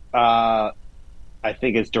Transportation, I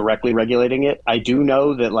think, is directly regulating it. I do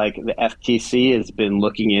know that like the FTC has been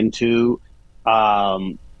looking into.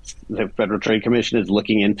 The Federal Trade Commission is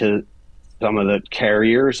looking into some of the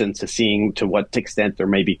carriers and seeing to what extent there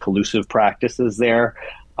may be collusive practices there.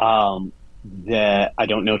 That I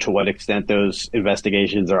don't know to what extent those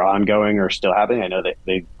investigations are ongoing or still happening. I know that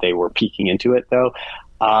they were peeking into it though.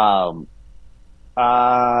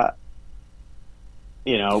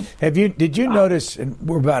 Did you notice, and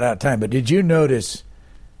we're about out of time, but did you notice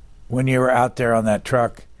when you were out there on that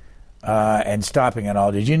truck and stopping and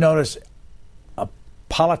all, did you notice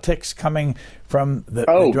politics coming from the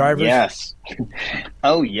drivers? Yes.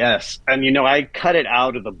 Oh, yes. And, I cut it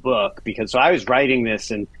out of the book because I was writing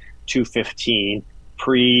this in 2015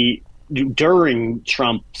 during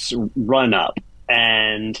Trump's run up.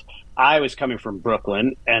 And I was coming from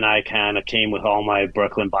Brooklyn, and I kind of came with all my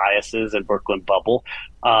Brooklyn biases and Brooklyn bubble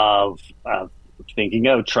of thinking,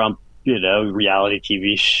 Trump, reality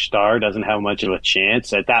TV star, doesn't have much of a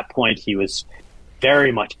chance. At that point, he was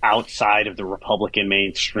very much outside of the Republican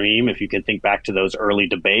mainstream. If you can think back to those early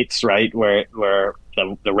debates, right, where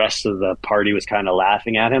the rest of the party was kind of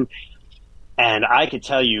laughing at him. And I could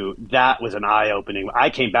tell you that was an eye-opening.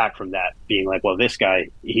 I came back from that being like, well, this guy,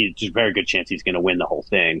 he's a very good chance he's going to win the whole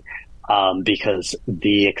thing, because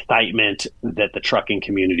the excitement that the trucking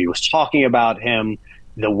community was talking about him,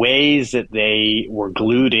 the ways that they were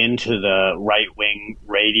glued into the right-wing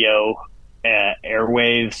radio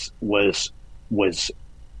airwaves was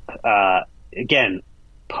again,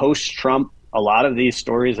 post-Trump. A lot of these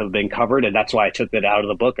stories have been covered, and that's why I took that out of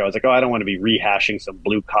the book. I was like, I don't want to be rehashing some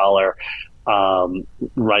blue-collar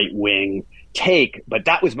right-wing take, but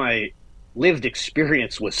that was my lived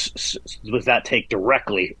experience was that take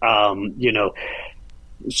directly. The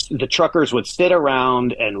truckers would sit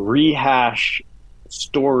around and rehash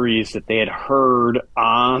stories that they had heard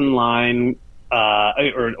online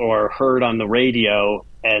or heard on the radio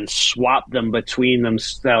and swap them between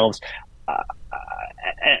themselves.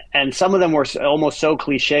 And some of them were almost so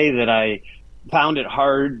cliche that I found it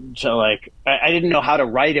hard to I didn't know how to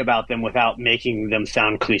write about them without making them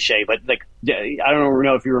sound cliche. But I don't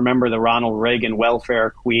know if you remember the Ronald Reagan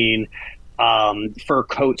welfare queen fur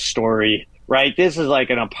coat story, right? This is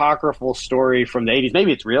like an apocryphal story from the 80s.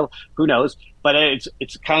 Maybe it's real, who knows? But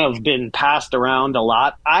it's kind of been passed around a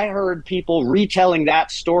lot. I heard people retelling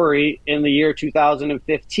that story in the year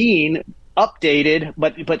 2015, updated,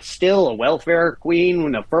 but still a welfare queen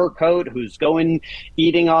in a fur coat who's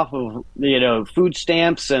eating off of food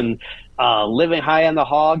stamps and living high on the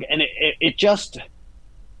hog, and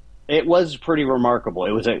it was pretty remarkable.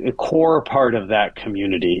 It was a core part of that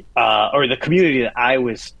community, or the community that I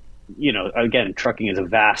was. Again, trucking is a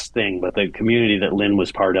vast thing, but the community that Lynn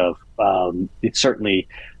was part of, it certainly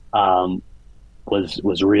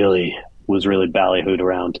was really ballyhooed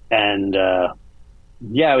around, and it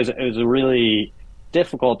was a really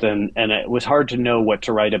difficult and it was hard to know what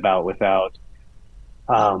to write about without.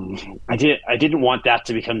 I didn't want that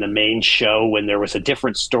to become the main show when there was a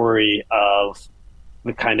different story of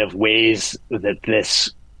the kind of ways that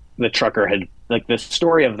the trucker had. Like the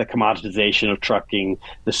story of the commoditization of trucking,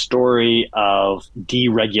 the story of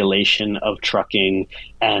deregulation of trucking,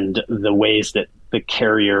 and the ways that the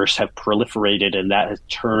carriers have proliferated, and that has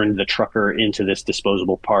turned the trucker into this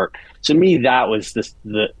disposable part. To me, that was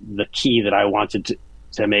the key that I wanted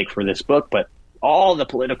to make for this book. But all the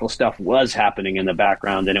political stuff was happening in the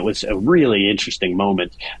background, and it was a really interesting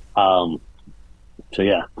moment.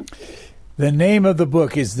 Yeah. The name of the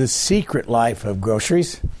book is The Secret Life of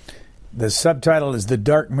Groceries. The subtitle is The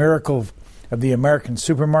Dark Miracle of the American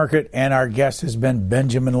Supermarket, and our guest has been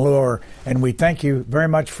Benjamin Lorr. And we thank you very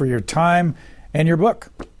much for your time and your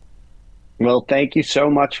book. Well, thank you so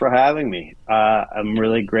much for having me. I'm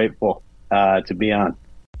really grateful to be on.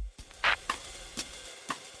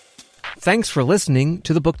 Thanks for listening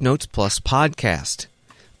to the Book Notes Plus podcast.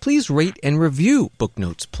 Please rate and review Book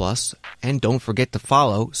Notes Plus, and don't forget to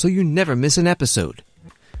follow so you never miss an episode.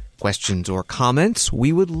 Questions or comments,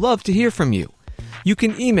 we would love to hear from you. You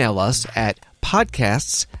can email us at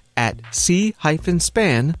podcasts at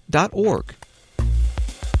c-span.org.